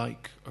you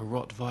like a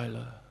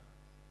Rottweiler.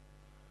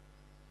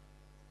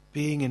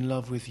 Being in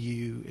love with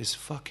you is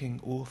fucking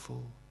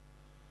awful,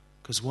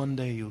 'cause one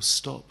day you'll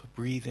stop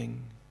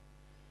breathing.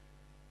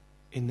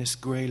 In this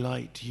grey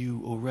light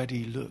you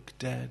already look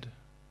dead.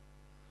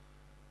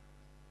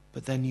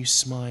 But then you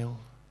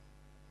smile.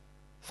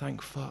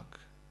 Thank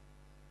fuck.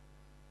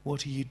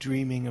 What are you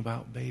dreaming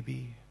about,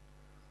 baby?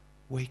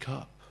 Wake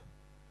up.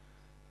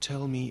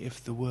 Tell me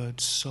if the word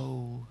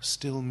soul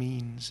still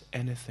means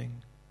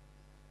anything.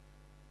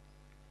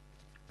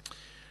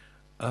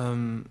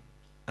 And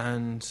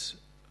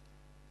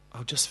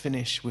I'll just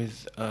finish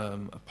with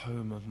a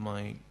poem of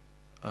my,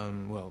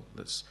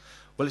 it's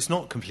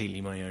not completely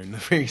my own.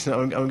 The reason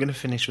I'm going to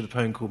finish with a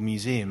poem called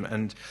Museum,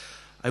 and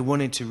I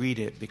wanted to read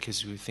it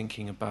because we were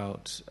thinking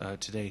about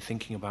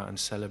and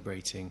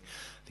celebrating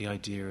the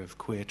idea of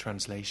queer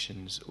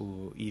translations,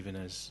 or even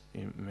as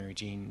Mary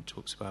Jean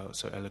talks about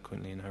so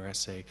eloquently in her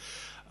essay,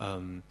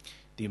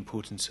 the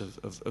importance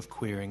of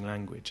queering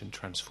language and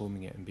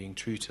transforming it and being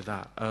true to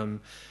that.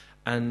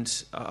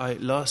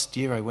 Last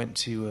year I went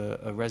to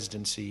a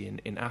residency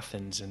in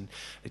Athens, and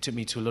they took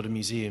me to a lot of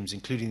museums,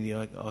 including the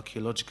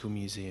Archaeological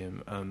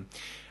Museum,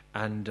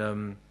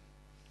 and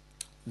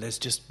there's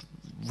just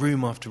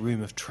room after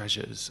room of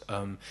treasures,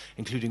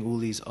 including all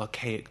these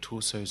archaic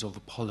torsos of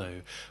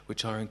Apollo,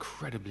 which are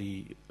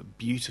incredibly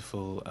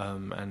beautiful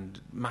and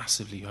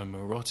massively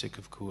homoerotic,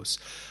 of course.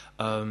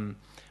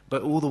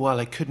 But all the while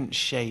I couldn't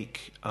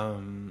shake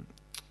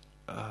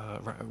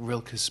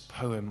Rilke's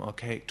poem,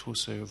 Archaic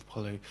Torso of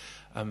Apollo,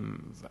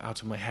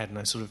 out of my head, and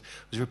I sort of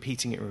was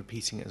repeating it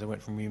as I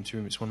went from room to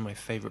room. It's one of my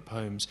favourite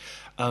poems.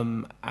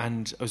 And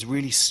I was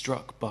really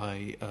struck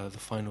by the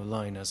final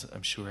line, as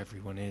I'm sure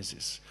everyone is.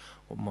 It's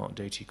what Mark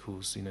Doty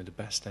calls, the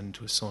best end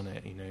to a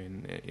sonnet,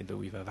 that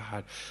we've ever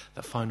had.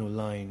 That final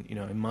line,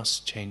 I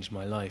must change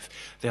my life.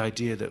 The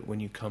idea that when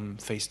you come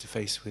face to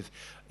face with,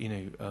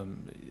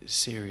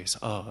 serious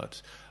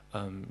art,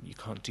 you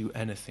can't do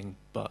anything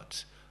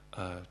but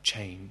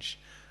change.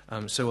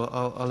 So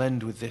I'll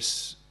end with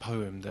this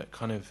poem that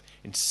kind of,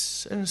 in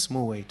a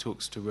small way,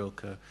 talks to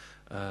Rilke,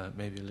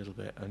 maybe a little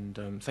bit.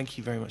 And thank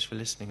you very much for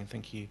listening, and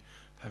thank you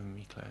for having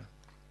me, Claire.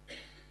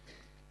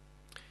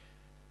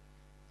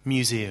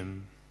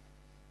 Museum.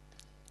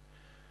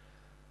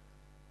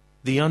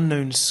 The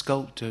unknown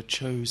sculptor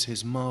chose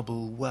his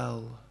marble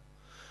well,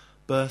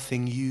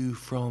 birthing you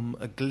from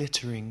a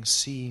glittering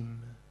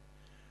seam.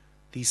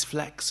 These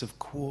flecks of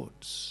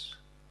quartz,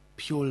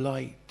 pure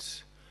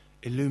light,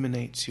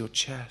 illuminates your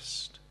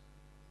chest.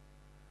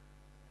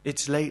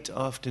 It's late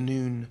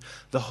afternoon,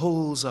 the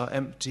halls are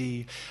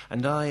empty,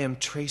 and I am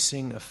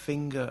tracing a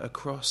finger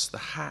across the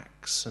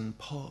hacks and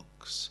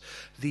pocks,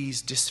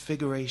 these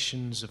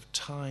disfigurations of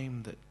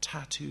time that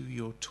tattoo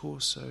your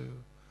torso.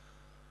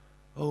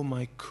 Oh,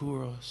 my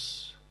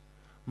Kouros,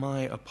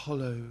 my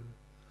Apollo,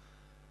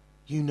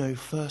 you know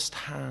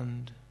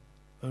firsthand,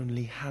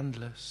 only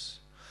handless,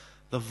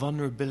 the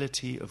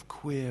vulnerability of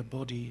queer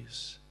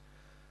bodies,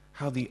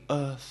 how the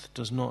earth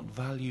does not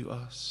value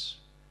us,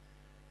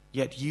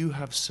 Yet you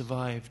have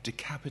survived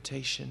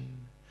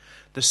decapitation,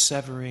 the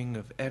severing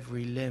of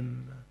every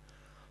limb,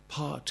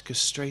 part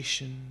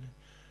castration,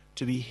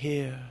 to be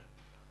here,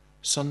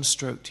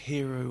 sunstroked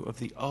hero of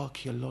the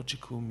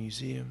archaeological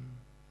museum.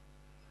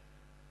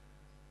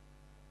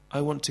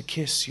 I want to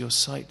kiss your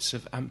sites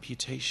of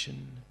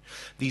amputation,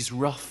 these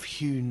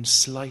rough-hewn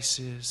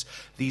slices,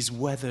 these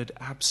weathered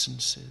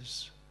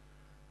absences.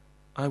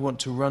 I want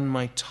to run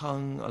my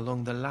tongue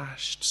along the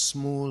lashed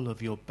small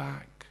of your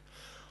back,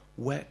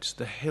 wet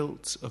the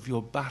hilt of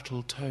your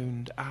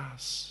battle-toned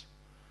ass.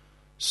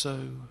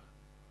 So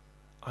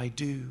I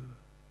do.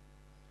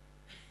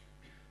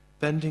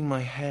 Bending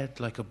my head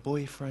like a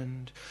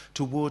boyfriend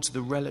towards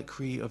the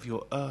reliquary of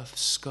your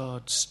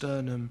earth-scarred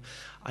sternum,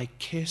 I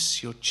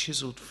kiss your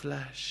chiseled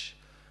flesh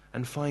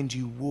and find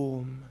you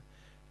warm,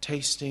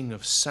 tasting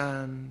of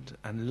sand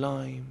and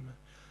lime,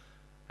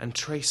 and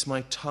trace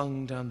my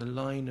tongue down the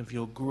line of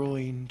your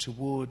groin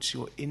towards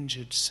your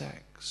injured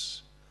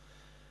sex.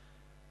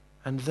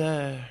 And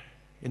there,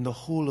 in the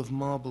hall of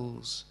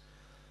marbles,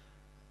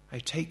 I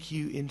take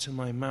you into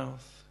my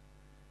mouth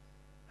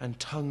and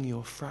tongue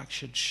your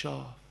fractured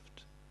shaft,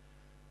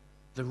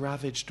 the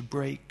ravaged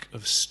break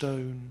of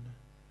stone,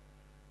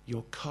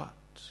 your cut.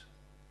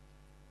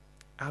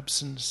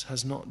 Absence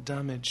has not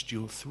damaged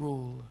your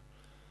thrall.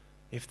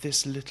 If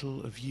this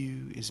little of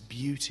you is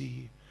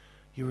beauty,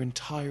 your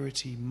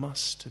entirety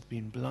must have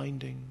been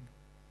blinding.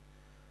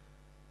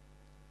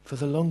 For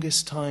the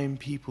longest time,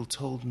 people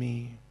told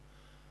me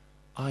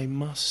I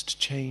must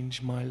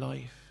change my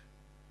life.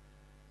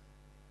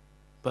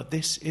 But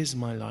this is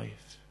my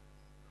life,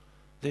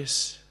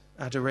 this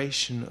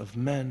adoration of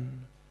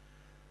men,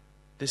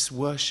 this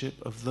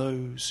worship of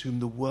those whom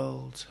the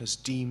world has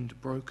deemed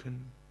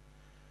broken.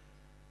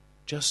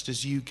 Just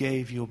as you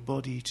gave your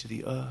body to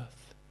the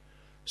earth,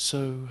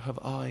 so have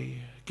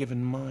I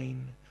given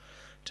mine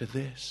to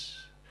this.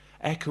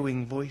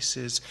 Echoing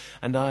voices,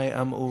 and I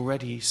am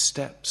already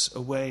steps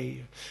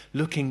away.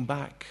 Looking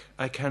back,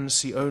 I can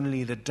see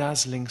only the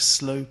dazzling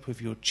slope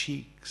of your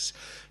cheeks,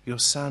 your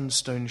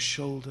sandstone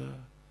shoulder.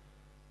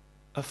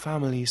 A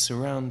family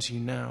surrounds you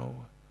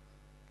now,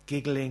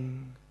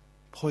 giggling,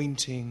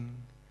 pointing,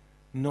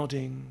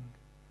 nodding.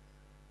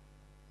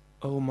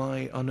 Oh,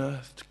 my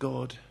unearthed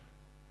God,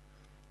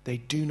 they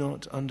do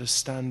not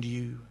understand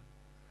you,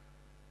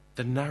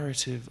 the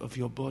narrative of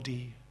your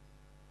body,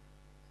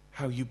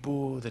 how you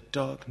bore the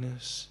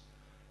darkness,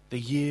 the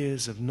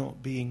years of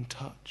not being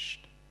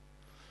touched,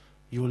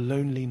 your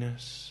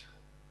loneliness,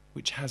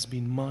 which has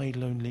been my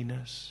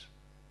loneliness.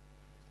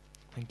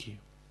 Thank you.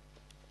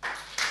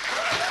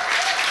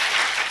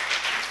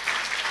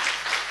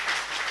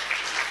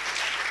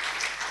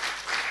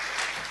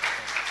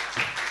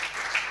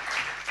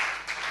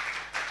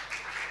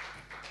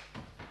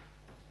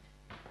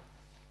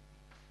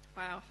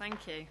 Wow,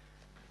 thank you.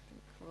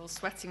 We're all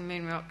sweating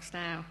moon rocks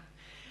now.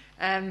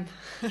 That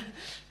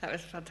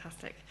was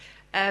fantastic.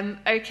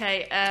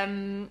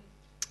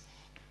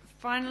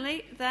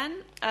 Finally,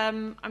 then,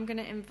 I'm going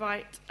to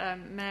invite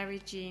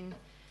Mary Jean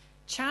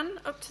Chan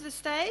up to the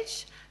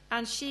stage,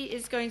 and she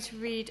is going to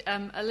read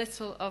a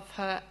little of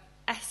her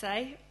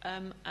essay,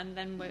 and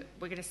then we're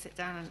going to sit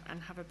down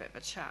and have a bit of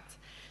a chat.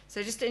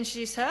 So just to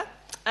introduce her,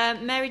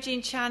 Mary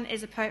Jean Chan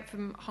is a poet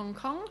from Hong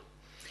Kong.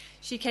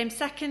 She came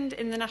second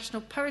in the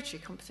National Poetry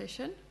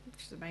Competition,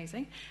 which is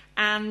amazing,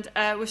 and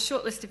was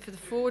shortlisted for the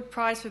Forward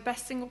Prize for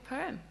Best Single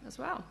Poem as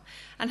well.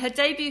 And her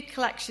debut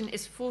collection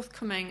is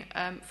forthcoming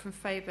from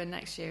Faber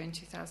next year in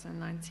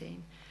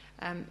 2019.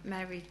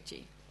 Mary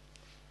G.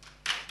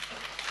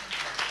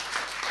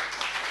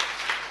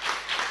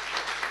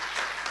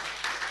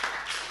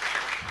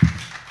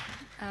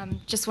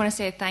 Just want to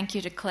say thank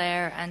you to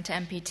Claire and to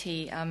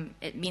MPT.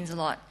 It means a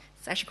lot.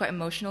 It's actually quite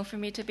emotional for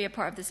me to be a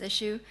part of this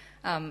issue,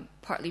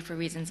 partly for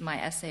reasons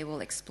my essay will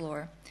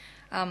explore.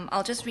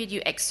 I'll just read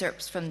you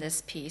excerpts from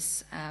this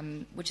piece,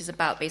 which is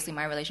about basically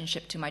my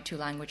relationship to my two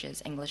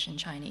languages, English and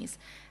Chinese,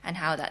 and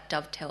how that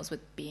dovetails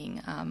with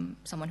being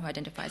someone who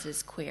identifies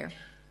as queer.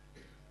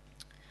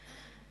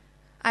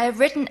 I have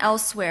written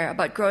elsewhere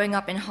about growing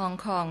up in Hong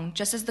Kong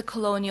just as the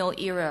colonial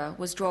era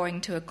was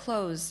drawing to a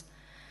close,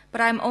 but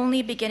I am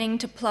only beginning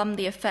to plumb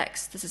the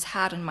effects this has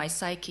had on my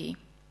psyche.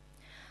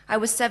 I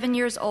was 7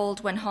 years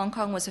old when Hong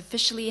Kong was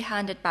officially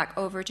handed back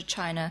over to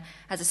China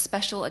as a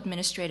special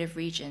administrative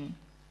region.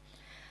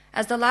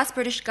 As the last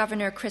British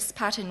governor, Chris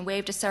Patten,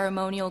 waved a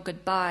ceremonial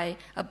goodbye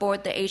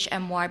aboard the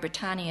HMY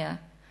Britannia,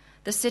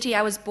 the city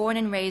I was born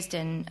and raised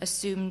in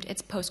assumed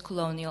its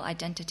post-colonial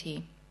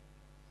identity.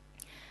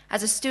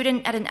 As a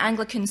student at an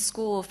Anglican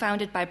school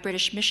founded by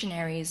British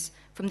missionaries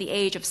from the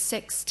age of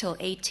 6 till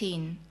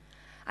 18,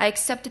 I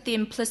accepted the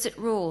implicit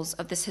rules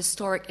of this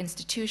historic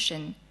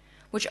institution,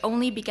 which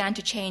only began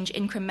to change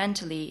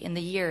incrementally in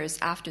the years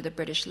after the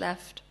British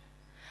left.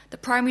 The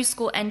primary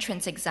school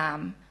entrance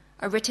exam,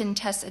 a written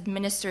test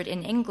administered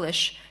in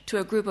English to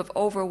a group of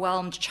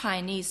overwhelmed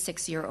Chinese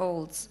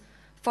 6-year-olds,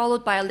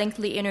 followed by a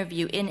lengthy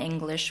interview in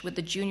English with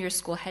the junior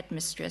school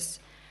headmistress,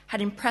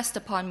 had impressed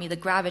upon me the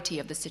gravity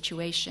of the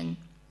situation.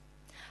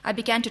 I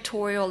began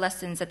tutorial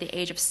lessons at the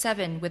age of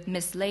 7 with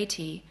Miss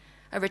Leahy,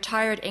 a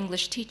retired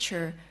English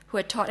teacher who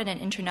had taught in an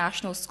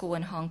international school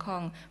in Hong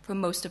Kong for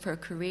most of her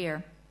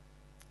career.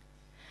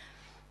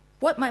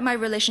 What might my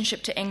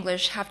relationship to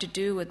English have to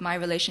do with my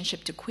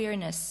relationship to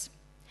queerness?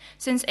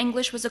 Since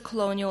English was a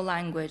colonial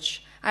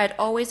language, I had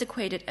always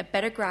equated a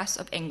better grasp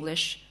of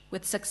English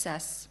with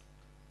success.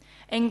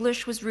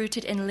 English was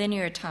rooted in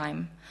linear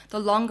time. The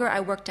longer I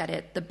worked at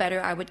it, the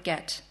better I would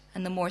get,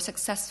 and the more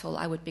successful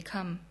I would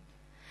become.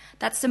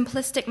 That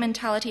simplistic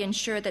mentality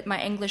ensured that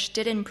my English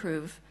did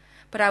improve,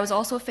 but I was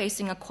also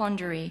facing a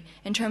quandary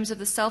in terms of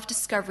the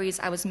self-discoveries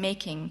I was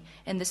making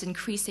in this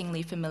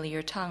increasingly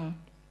familiar tongue.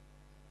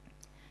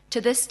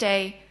 To this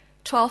day,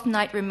 Twelfth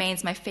Night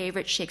remains my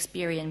favorite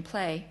Shakespearean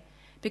play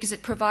because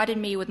it provided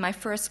me with my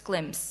first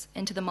glimpse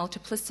into the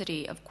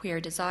multiplicity of queer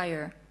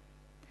desire.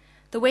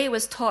 The way it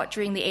was taught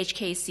during the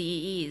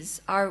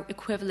HKCEEs, our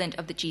equivalent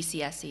of the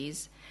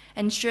GCSEs,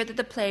 ensured that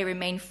the play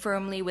remained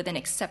firmly within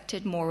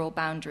accepted moral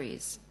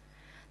boundaries.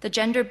 The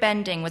gender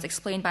bending was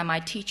explained by my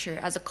teacher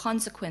as a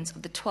consequence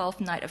of the 12th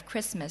night of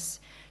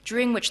Christmas,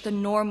 during which the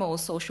normal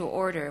social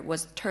order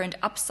was turned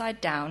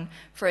upside down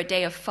for a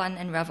day of fun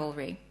and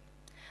revelry.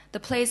 The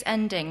play's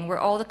ending, where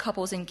all the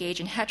couples engage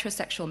in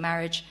heterosexual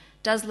marriage,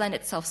 does lend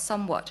itself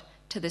somewhat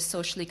to this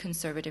socially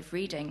conservative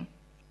reading.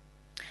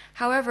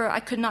 However, I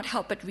could not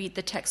help but read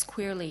the text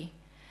queerly.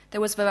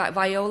 There was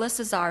Viola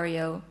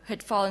Cesario, who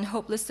had fallen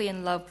hopelessly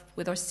in love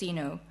with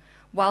Orsino,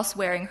 whilst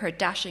wearing her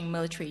dashing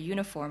military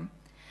uniform,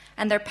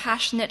 and their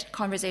passionate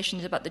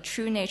conversations about the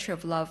true nature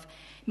of love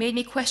made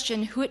me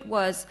question who it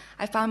was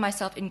I found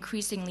myself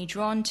increasingly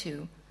drawn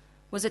to.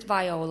 Was it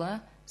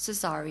Viola,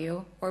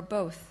 Cesario, or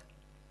both?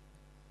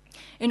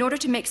 In order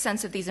to make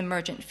sense of these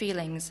emergent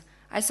feelings,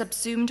 I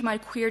subsumed my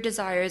queer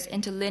desires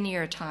into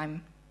linear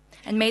time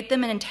and made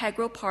them an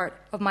integral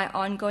part of my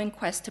ongoing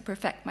quest to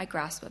perfect my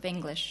grasp of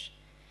English.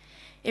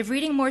 If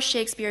reading more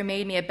Shakespeare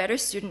made me a better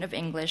student of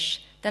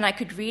English, then I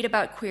could read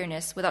about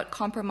queerness without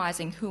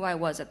compromising who I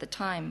was at the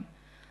time,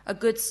 a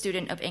good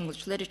student of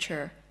English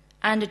literature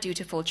and a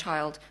dutiful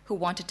child who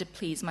wanted to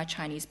please my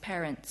Chinese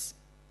parents.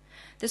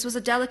 This was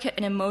a delicate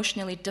and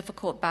emotionally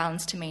difficult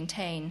balance to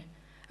maintain,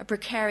 a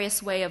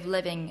precarious way of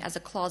living as a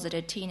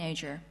closeted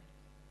teenager.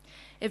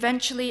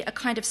 Eventually, a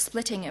kind of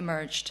splitting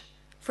emerged.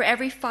 For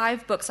every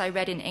 5 books I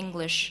read in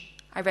English,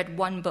 I read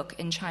 1 book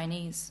in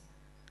Chinese.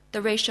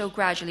 The ratio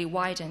gradually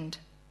widened.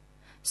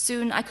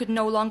 Soon, I could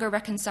no longer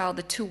reconcile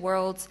the 2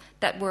 worlds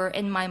that were,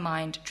 in my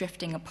mind,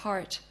 drifting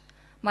apart.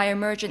 My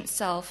emergent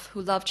self,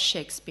 who loved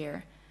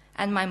Shakespeare,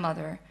 and my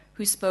mother,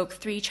 who spoke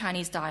 3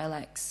 Chinese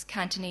dialects,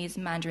 Cantonese,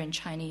 Mandarin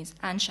Chinese,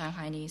 and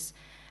Shanghainese,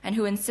 and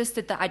who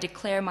insisted that I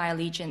declare my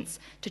allegiance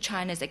to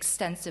China's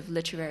extensive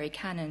literary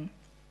canon.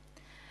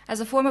 As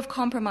a form of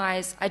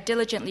compromise, I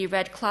diligently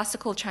read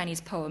classical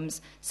Chinese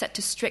poems set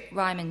to strict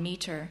rhyme and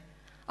meter,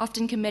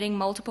 often committing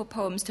multiple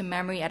poems to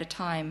memory at a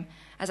time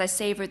as I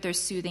savored their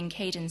soothing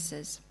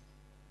cadences.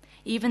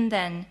 Even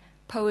then,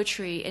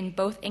 poetry in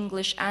both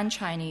English and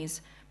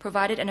Chinese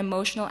provided an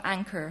emotional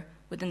anchor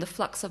within the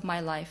flux of my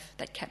life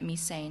that kept me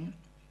sane.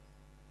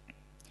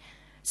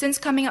 Since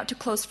coming out to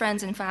close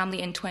friends and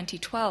family in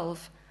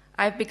 2012,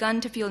 I have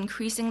begun to feel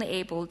increasingly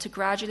able to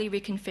gradually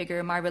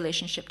reconfigure my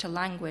relationship to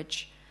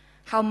language,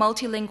 how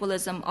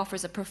multilingualism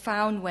offers a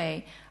profound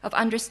way of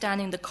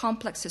understanding the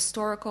complex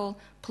historical,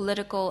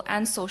 political,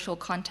 and social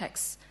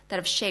contexts that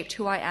have shaped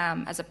who I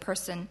am as a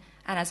person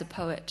and as a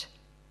poet.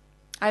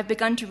 I have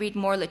begun to read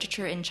more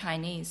literature in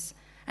Chinese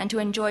and to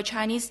enjoy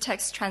Chinese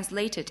texts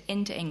translated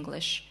into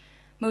English,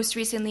 most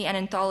recently an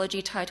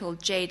anthology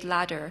titled Jade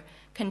Ladder,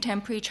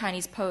 Contemporary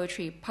Chinese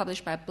Poetry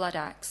published by Blood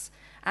Axe,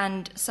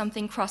 and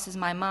Something Crosses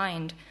My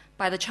Mind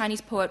by the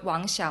Chinese poet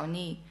Wang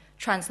Xiaoni,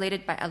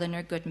 translated by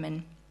Eleanor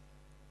Goodman.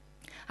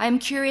 I am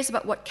curious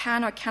about what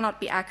can or cannot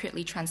be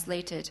accurately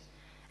translated,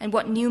 and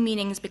what new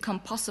meanings become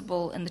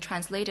possible in the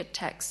translated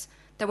texts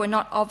that were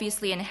not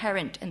obviously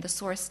inherent in the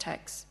source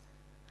text.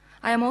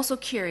 I am also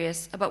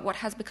curious about what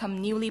has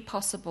become newly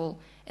possible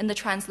in the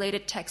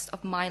translated text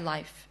of my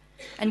life,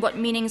 and what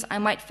meanings I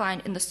might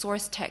find in the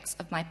source text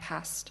of my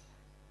past.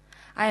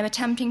 I am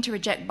attempting to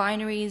reject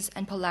binaries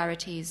and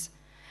polarities,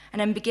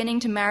 and am beginning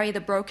to marry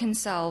the broken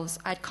selves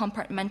I had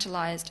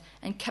compartmentalized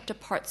and kept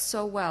apart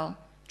so well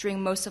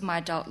during most of my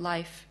adult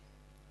life.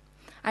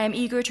 I am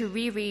eager to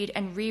reread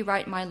and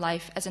rewrite my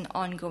life as an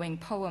ongoing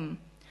poem,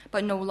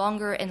 but no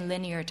longer in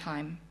linear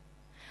time.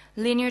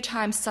 Linear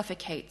time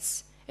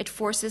suffocates. It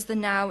forces the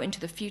now into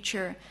the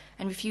future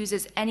and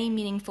refuses any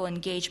meaningful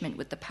engagement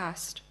with the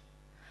past.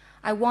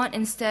 I want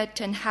instead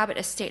to inhabit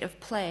a state of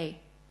play,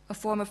 a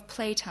form of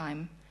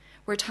playtime,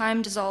 where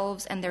time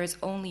dissolves and there is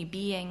only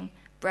being,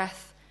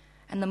 breath,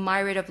 and the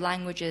myriad of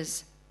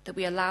languages that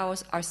we allow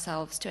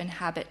ourselves to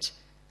inhabit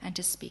and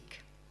to speak.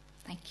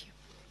 Thank you.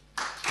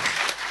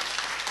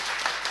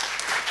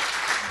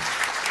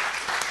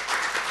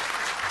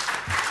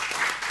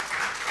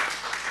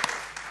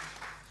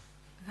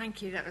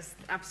 Thank you. That was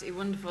absolutely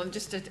wonderful. And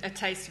just a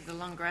taste of the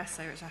longer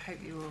essay, which I hope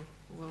you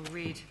will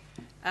read.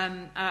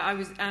 I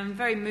was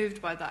very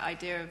moved by that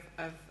idea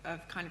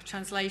of kind of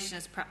translation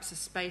as perhaps a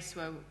space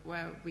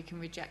where we can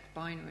reject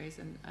binaries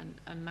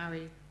and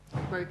marry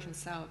broken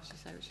selves, you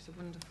say, which is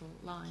a wonderful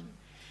line.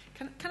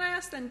 Can I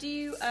ask then, do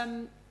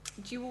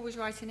you always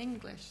write in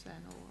English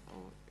then,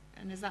 or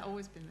and has that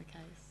always been the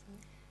case?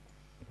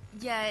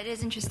 Yeah, it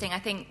is interesting. I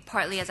think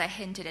partly, as I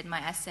hinted in my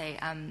essay,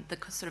 the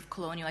sort of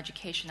colonial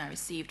education I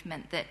received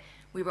meant that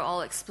we were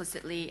all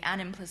explicitly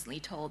and implicitly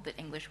told that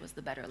English was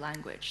the better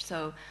language.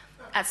 So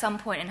at some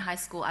point in high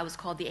school, I was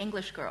called the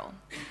English girl,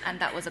 and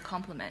that was a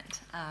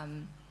compliment.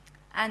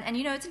 And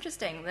you know, it's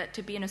interesting that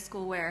to be in a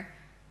school where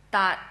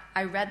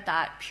I read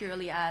that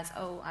purely as,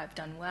 oh, I've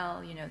done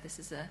well, you know, this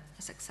is a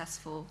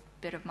successful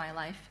bit of my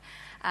life,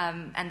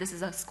 and this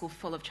is a school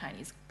full of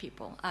Chinese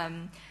people.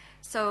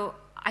 So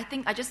I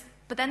think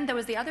but then there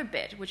was the other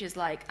bit, which is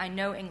like, I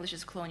know English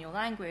is a colonial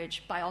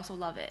language, but I also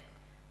love it.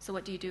 So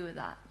what do you do with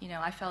that? You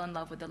know, I fell in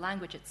love with the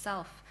language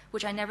itself,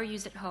 which I never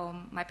used at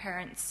home. My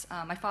parents,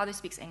 my father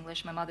speaks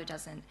English, my mother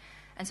doesn't.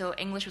 And so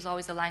English was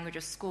always the language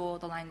of school,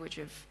 the language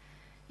of,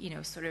 you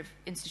know, sort of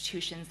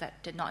institutions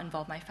that did not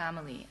involve my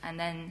family. And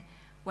then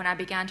when I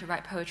began to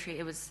write poetry,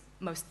 it was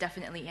most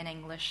definitely in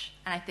English.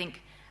 And I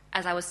think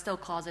as I was still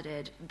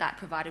closeted, that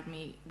provided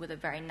me with a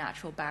very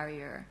natural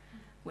barrier,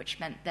 which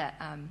meant that,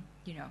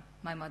 you know,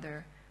 my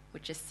mother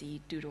would just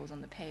see doodles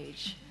on the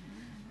page.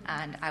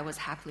 And I was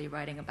happily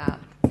writing about,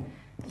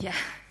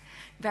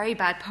 very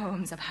bad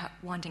poems about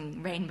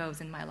wanting rainbows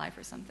in my life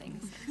or something.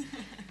 So,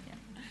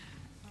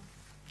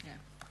 yeah,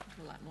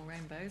 we'd like more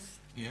rainbows.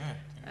 Yeah.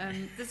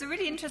 There's a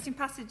really interesting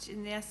passage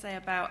in the essay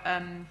about,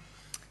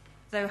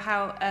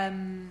 how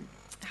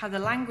the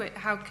language,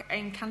 how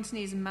in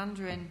Cantonese and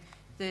Mandarin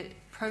the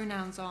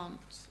pronouns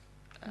aren't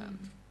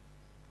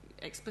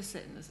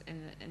explicit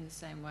in the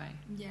same way.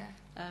 Yeah.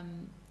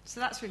 So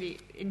that's really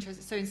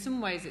interesting. So in some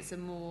ways, it's a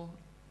more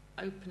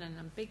open and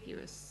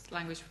ambiguous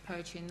language for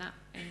poetry in that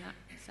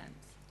sense.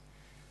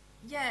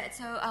 Yeah,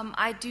 so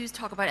I do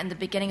talk about it in the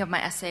beginning of my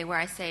essay where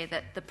I say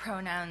that the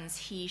pronouns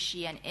he,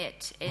 she, and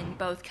it in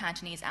both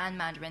Cantonese and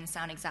Mandarin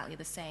sound exactly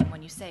the same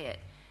when you say it.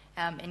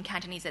 In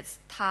Cantonese, it's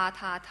ta,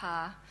 ta,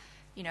 ta,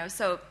 you know,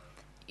 so,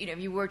 you know, if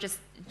you were just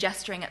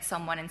gesturing at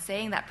someone and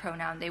saying that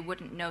pronoun, they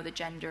wouldn't know the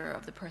gender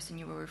of the person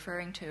you were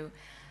referring to,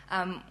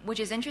 which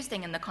is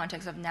interesting in the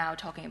context of now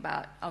talking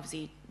about,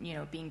 obviously, you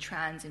know, being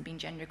trans and being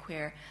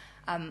genderqueer.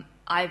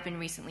 I've been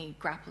recently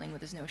grappling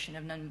with this notion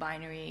of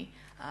non-binary,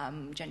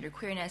 gender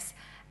queerness,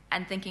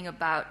 and thinking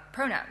about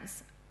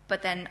pronouns,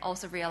 but then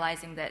also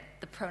realizing that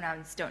the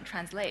pronouns don't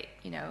translate.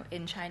 You know,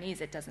 in Chinese,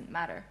 it doesn't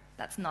matter.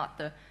 That's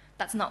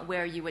not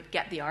where you would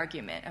get the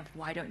argument of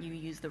why don't you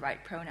use the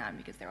right pronoun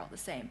because they're all the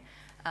same.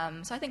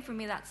 So I think for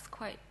me that's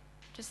quite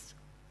just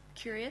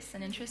curious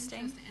and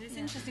interesting. And it's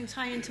interesting to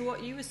tie into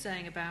what you were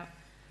saying about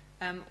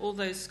all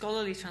those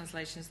scholarly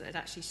translations that had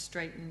actually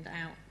straightened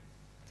out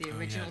the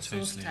original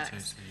source text.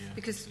 Totally, yeah.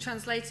 Because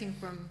translating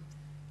from,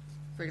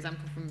 for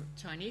example, from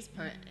Chinese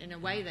poet, in a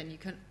way then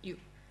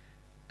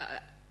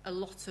a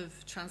lot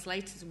of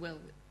translators will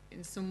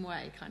in some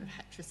way kind of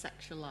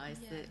heterosexualize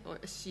or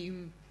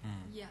assume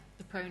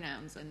the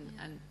pronouns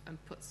and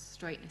put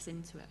straightness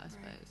into it, I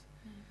suppose.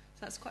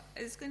 So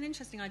it's an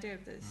interesting idea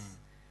of this,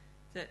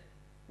 that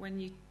when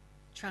you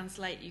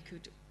translate, you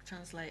could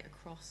translate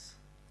across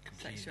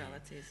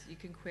sexualities. You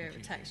can queer a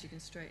text, you can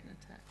straighten a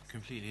text.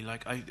 Completely.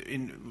 Like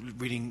in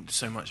reading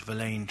so much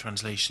Verlaine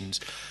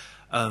translations,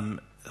 I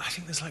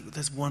think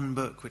there's one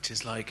book which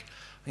is like,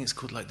 I think it's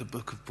called like the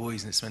Book of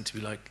Boys, and it's meant to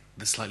be like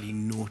the slightly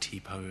naughty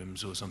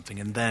poems or something,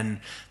 and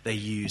then they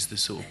use the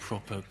sort of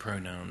proper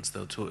pronouns.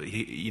 They'll talk,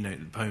 you know,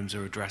 the poems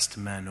are addressed to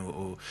men,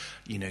 or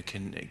you know,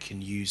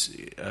 can use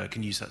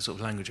that sort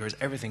of language, whereas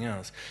everything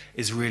else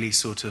is really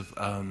sort of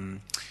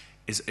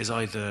is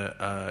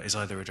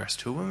either addressed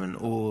to a woman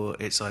or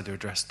it's either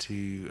addressed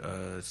to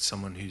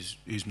someone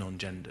who's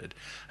non-gendered.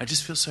 I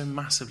just feel so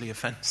massively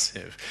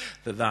offensive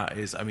that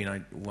is. I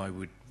mean, why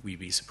would we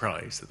be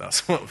surprised that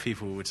that's what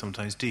people would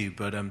sometimes do?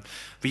 But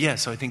yeah,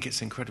 so I think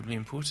it's incredibly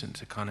important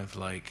to kind of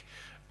like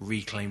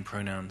reclaim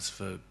pronouns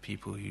for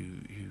people who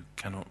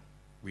cannot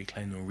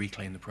reclaim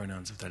the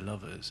pronouns of their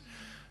lovers.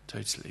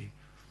 Totally.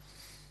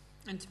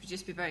 And to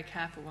just be very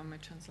careful when we're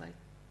translating.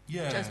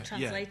 Yeah, just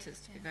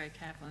translators to be very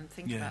careful and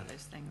think about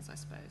those things, I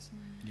suppose.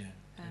 Yeah,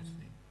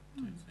 totally.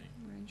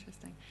 Very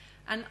interesting.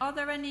 And are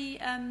there any,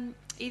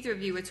 either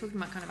of you were talking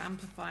about kind of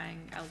amplifying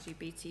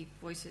LGBT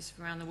voices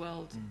from around the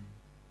world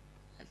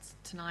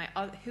tonight.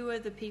 Who are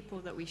the people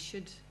that we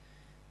should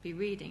be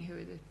reading?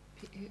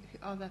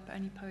 Are there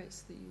any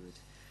poets that you would,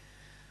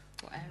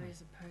 what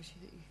areas of poetry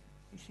that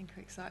you think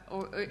are exciting?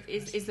 Or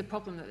is the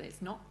problem that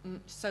it's not,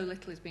 so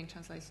little is being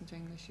translated into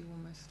English, you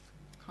almost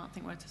can't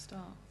think where to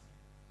start?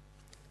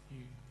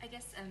 I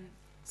guess,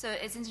 so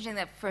it's interesting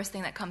that first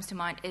thing that comes to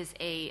mind is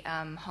a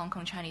Hong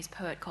Kong Chinese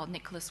poet called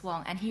Nicholas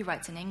Wong, and he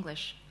writes in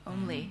English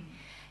only.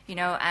 you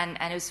know, and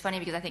it was funny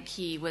because I think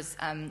he was,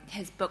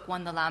 his book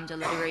won the Lambda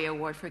Literary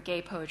Award for gay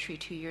poetry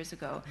 2 years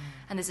ago,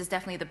 and this is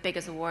definitely the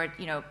biggest award,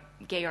 you know,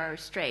 gay or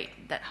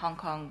straight, that Hong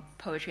Kong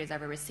poetry has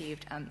ever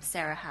received.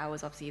 Sarah Howe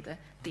was obviously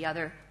the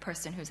other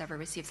person who's ever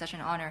received such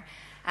an honor,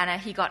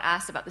 and he got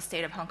asked about the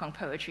state of Hong Kong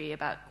poetry,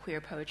 about queer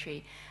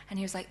poetry, and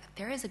he was like,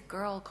 there is a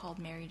girl called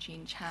Mary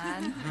Jean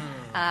Chan, and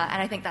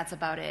I think that's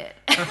about it.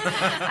 And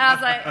I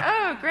was like,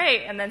 oh,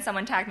 great, and then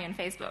someone tagged me on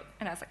Facebook,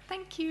 and I was like,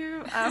 thank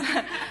you.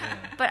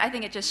 But I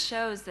think it just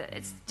shows that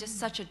it's just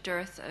such a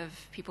dearth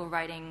of people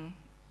writing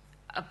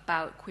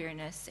about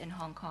queerness in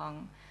Hong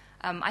Kong.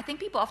 I think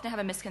people often have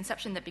a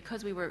misconception that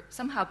because we were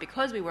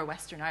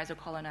westernized or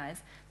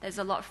colonized, there's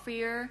a lot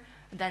freer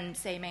than,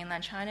 say,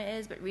 mainland China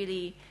is, but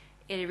really,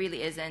 it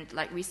really isn't.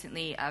 Like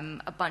recently,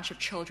 a bunch of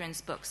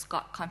children's books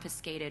got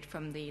confiscated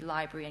from the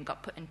library and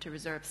got put into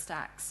reserve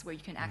stacks where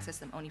you can access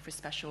them only for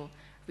special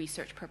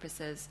research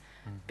purposes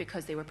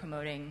because they were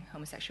promoting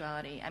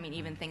homosexuality. I mean,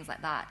 even things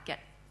like that get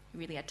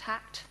really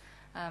attacked.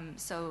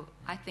 So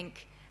I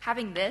think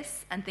having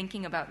this and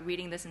thinking about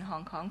reading this in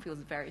Hong Kong feels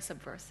very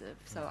subversive.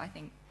 So I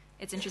think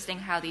it's interesting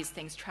how these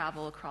things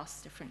travel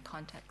across different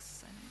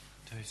contexts.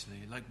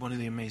 Totally. Like, one of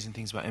the amazing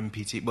things about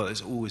MPT, well,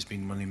 it's always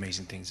been one of the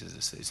amazing things,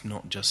 is it's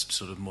not just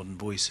sort of modern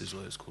voices,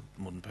 or it's called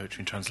modern poetry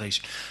and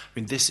translation. I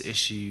mean, this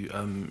issue,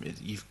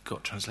 you've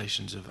got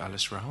translations of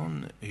Alice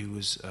Rahon, who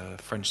was a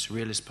French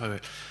surrealist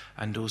poet,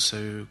 and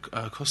also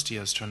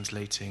Costilla's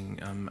translating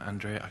I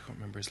can't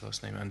remember his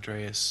last name,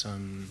 Andreas...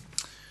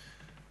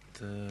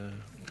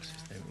 what's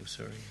his name? Oh,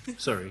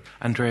 sorry,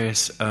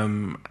 Andreas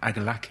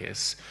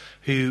Agalakis,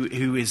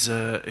 who's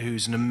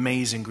an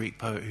amazing Greek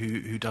poet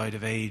who died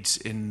of AIDS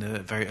in the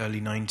very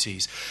early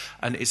 90s,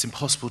 and it's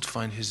impossible to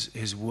find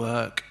his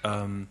work.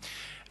 And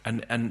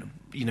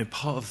you know,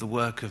 part of the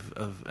work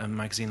of a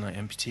magazine like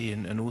MPT,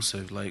 and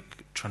also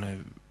like trying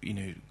to, you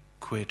know,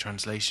 queer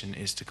translation,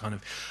 is to kind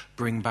of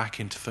bring back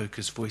into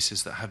focus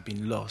voices that have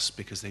been lost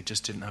because they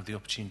just didn't have the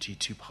opportunity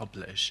to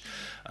publish,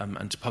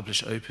 and to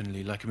publish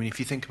openly. Like, I mean, if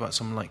you think about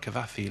someone like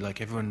Cavafy, like,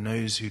 everyone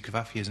knows who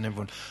Cavafy is and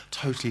everyone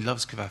totally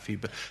loves Cavafy,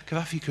 but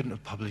Cavafy couldn't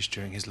have published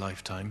during his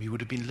lifetime. He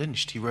would have been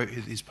lynched. He wrote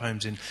his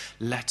poems in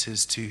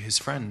letters to his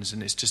friends,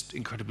 and it's just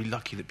incredibly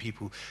lucky that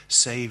people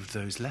saved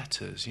those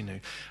letters, you know.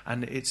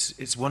 And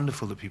it's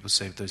wonderful that people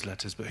saved those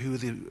letters, but who are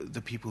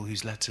the people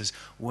whose letters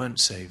weren't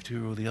saved?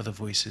 Who are all the other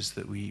voices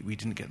that we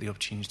didn't get the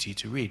opportunity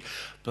to read?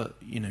 But,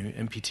 you know,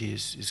 MPT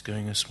is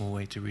going a small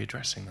way to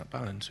readdressing that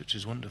balance, which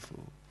is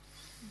wonderful.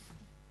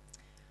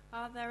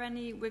 Are there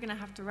any... We're going to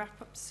have to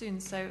wrap up soon,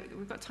 so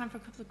we've got time for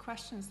a couple of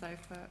questions, though,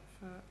 for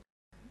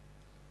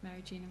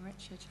Mary Jean and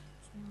Richard.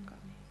 Has anyone got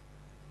any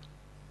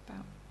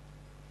about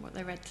what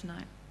they read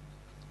tonight?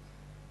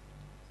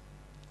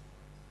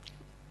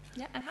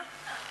 Yeah, Emma?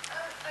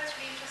 I was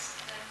really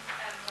interested in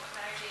what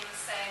Mary Jean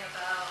was saying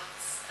about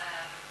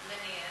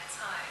linear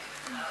time,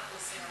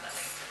 also on that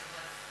link with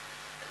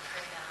the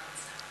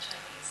pronouns and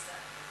Chinese that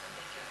are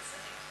ambiguous. I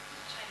think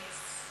Chinese,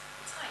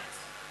 the time is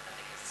not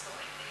ambiguous at all.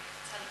 Like, the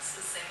tense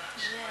is so much,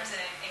 whereas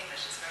in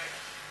English it's very,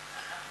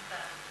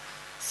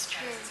 it's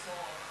true. It's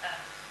more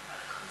about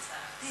the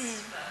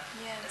concepts, but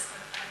there's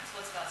kind of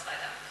thoughts about like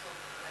that before,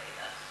 the way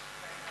that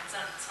pronouns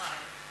and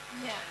time,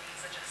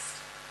 Chinese are just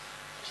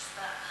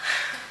there.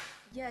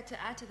 Yeah,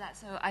 to add to that,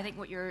 so I think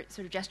what you're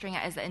sort of gesturing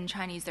at is that in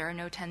Chinese there are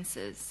no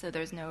tenses, so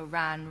there's no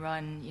ran,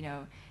 run, you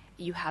know,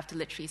 you have to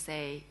literally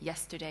say,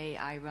 yesterday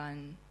I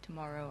run,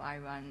 tomorrow I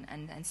run,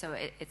 and so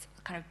it's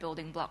kind of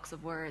building blocks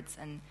of words.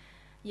 And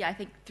yeah, I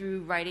think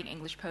through writing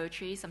English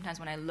poetry, sometimes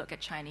when I look at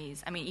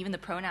Chinese, I mean, even the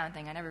pronoun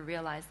thing, I never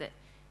realized that,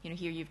 you know,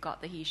 here you've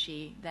got the he,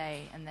 she,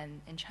 they, and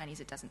then in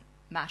Chinese it doesn't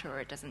matter or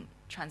it doesn't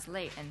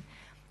translate, and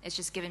it's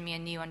just given me a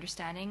new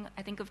understanding,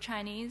 I think, of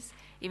Chinese,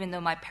 even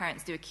though my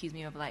parents do accuse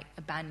me of, like,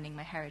 abandoning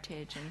my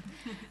heritage and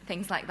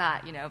things like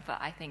that, you know, but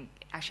I think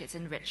actually it's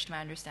enriched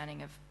my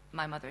understanding of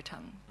my mother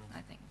tongue,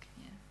 I think,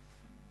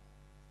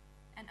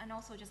 yeah. And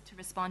also just to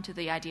respond to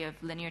the idea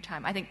of linear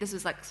time, I think this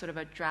is like sort of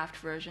a draft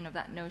version of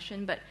that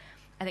notion, but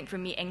I think for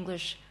me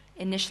English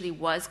initially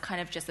was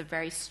kind of just a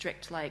very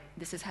strict, like,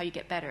 this is how you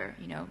get better,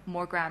 you know,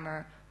 more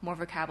grammar, more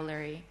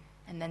vocabulary,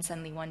 and then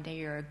suddenly one day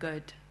you're a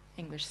good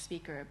English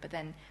speaker. But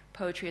then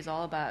poetry is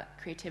all about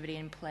creativity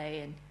and play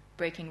and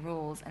breaking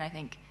rules, and I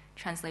think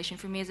translation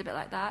for me is a bit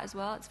like that as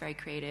well. It's very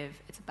creative,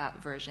 it's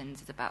about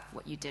versions, it's about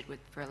what you did with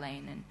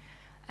Verlaine,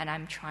 and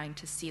I'm trying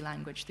to see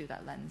language through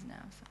that lens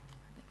now. So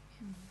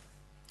I think,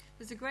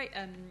 There's a great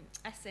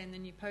essay in the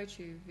New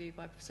Poetry Review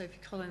by Sophie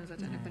Collins, I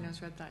don't know if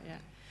anyone's read that yet,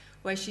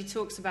 where she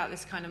talks about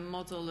this kind of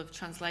model of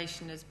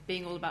translation as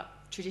being all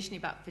about, traditionally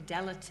about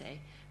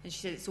fidelity, and she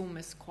said it's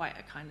almost quite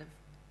a kind of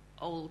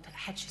old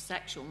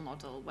heterosexual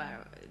model where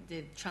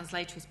the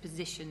translator is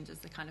positioned as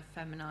the kind of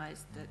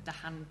feminized, the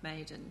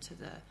handmaiden to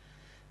the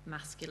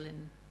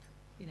masculine,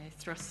 you know,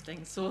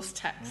 thrusting source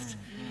text.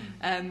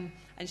 And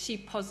she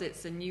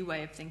posits a new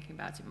way of thinking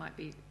about it might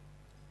be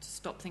to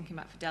stop thinking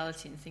about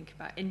fidelity and think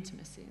about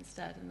intimacy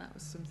instead, and that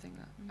was something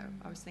that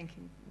I was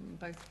thinking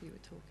both of you were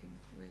talking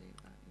really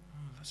about.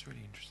 Oh, That's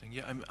really interesting.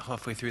 Yeah, I'm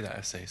halfway through that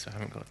essay, so I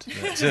haven't got to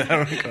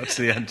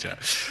the end yet.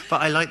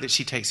 But I like that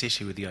she takes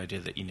issue with the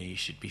idea that you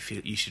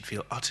should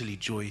feel utterly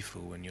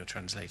joyful when you're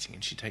translating,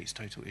 and she takes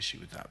total issue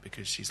with that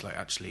because she's like,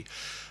 actually,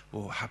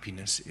 well,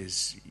 happiness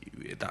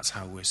that's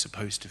how we're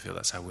supposed to feel,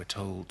 that's how we're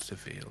told to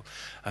feel,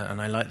 and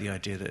I like the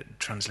idea that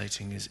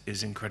translating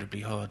is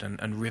incredibly hard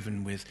and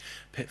riven with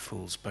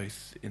pitfalls,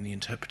 both in the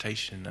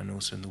interpretation and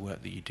also in the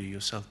work that you do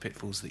yourself.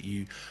 Pitfalls that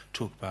you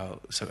talk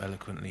about so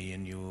eloquently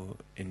in your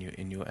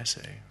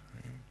essay.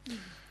 I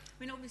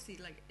mean, obviously,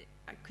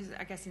 because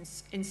I guess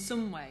in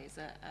some ways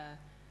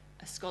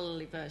a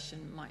scholarly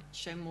version might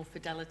show more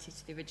fidelity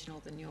to the original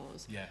than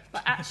yours. Yeah.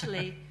 But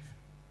actually,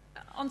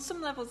 on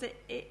some levels,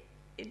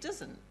 it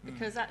doesn't,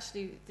 because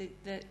actually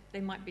they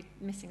might be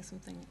missing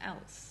something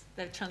else.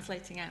 They're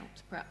translating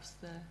out, perhaps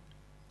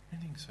I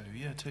think so.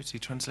 Yeah, totally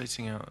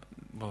translating out.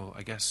 Well,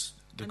 I guess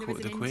the queerness.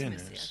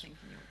 Intimacy, I think,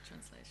 in your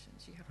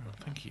translations, you have got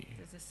that. Thank you.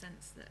 There's a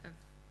sense that of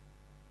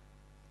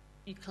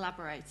you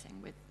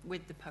collaborating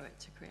with the poet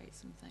to create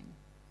something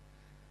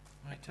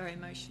very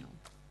emotional.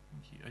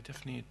 Thank you. I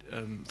definitely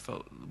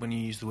felt when you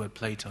used the word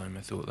playtime,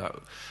 I thought that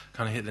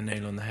kind of hit the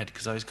nail on the head,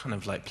 because I was kind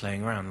of like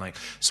playing around, like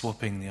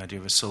swapping the idea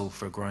of a soul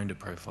for a grinder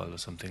profile or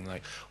something.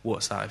 Like,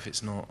 what's that if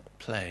it's not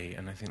play?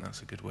 And I think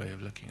that's a good way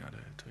of looking at it.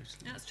 Totally.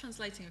 That's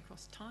translating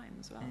across time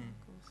as well,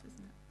 of course,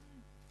 isn't it?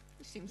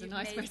 Which seems a You've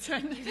nice way to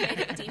end. You've made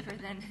it deeper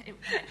than it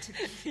meant to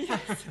be.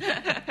 Yes.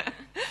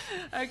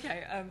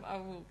 Okay,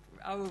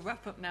 I will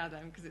wrap up now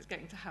then, because it's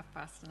getting to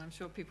 12:30, and I'm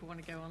sure people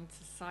want to go on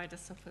to cider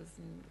suppers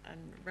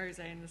and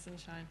rosé in the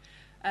sunshine.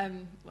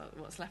 Well,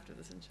 what's left of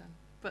the sunshine.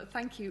 But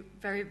thank you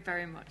very,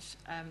 very much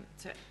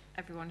to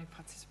everyone who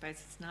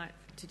participated tonight.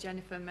 To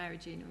Jennifer, Mary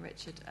Jean and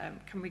Richard.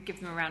 Can we give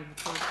them a round of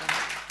applause then?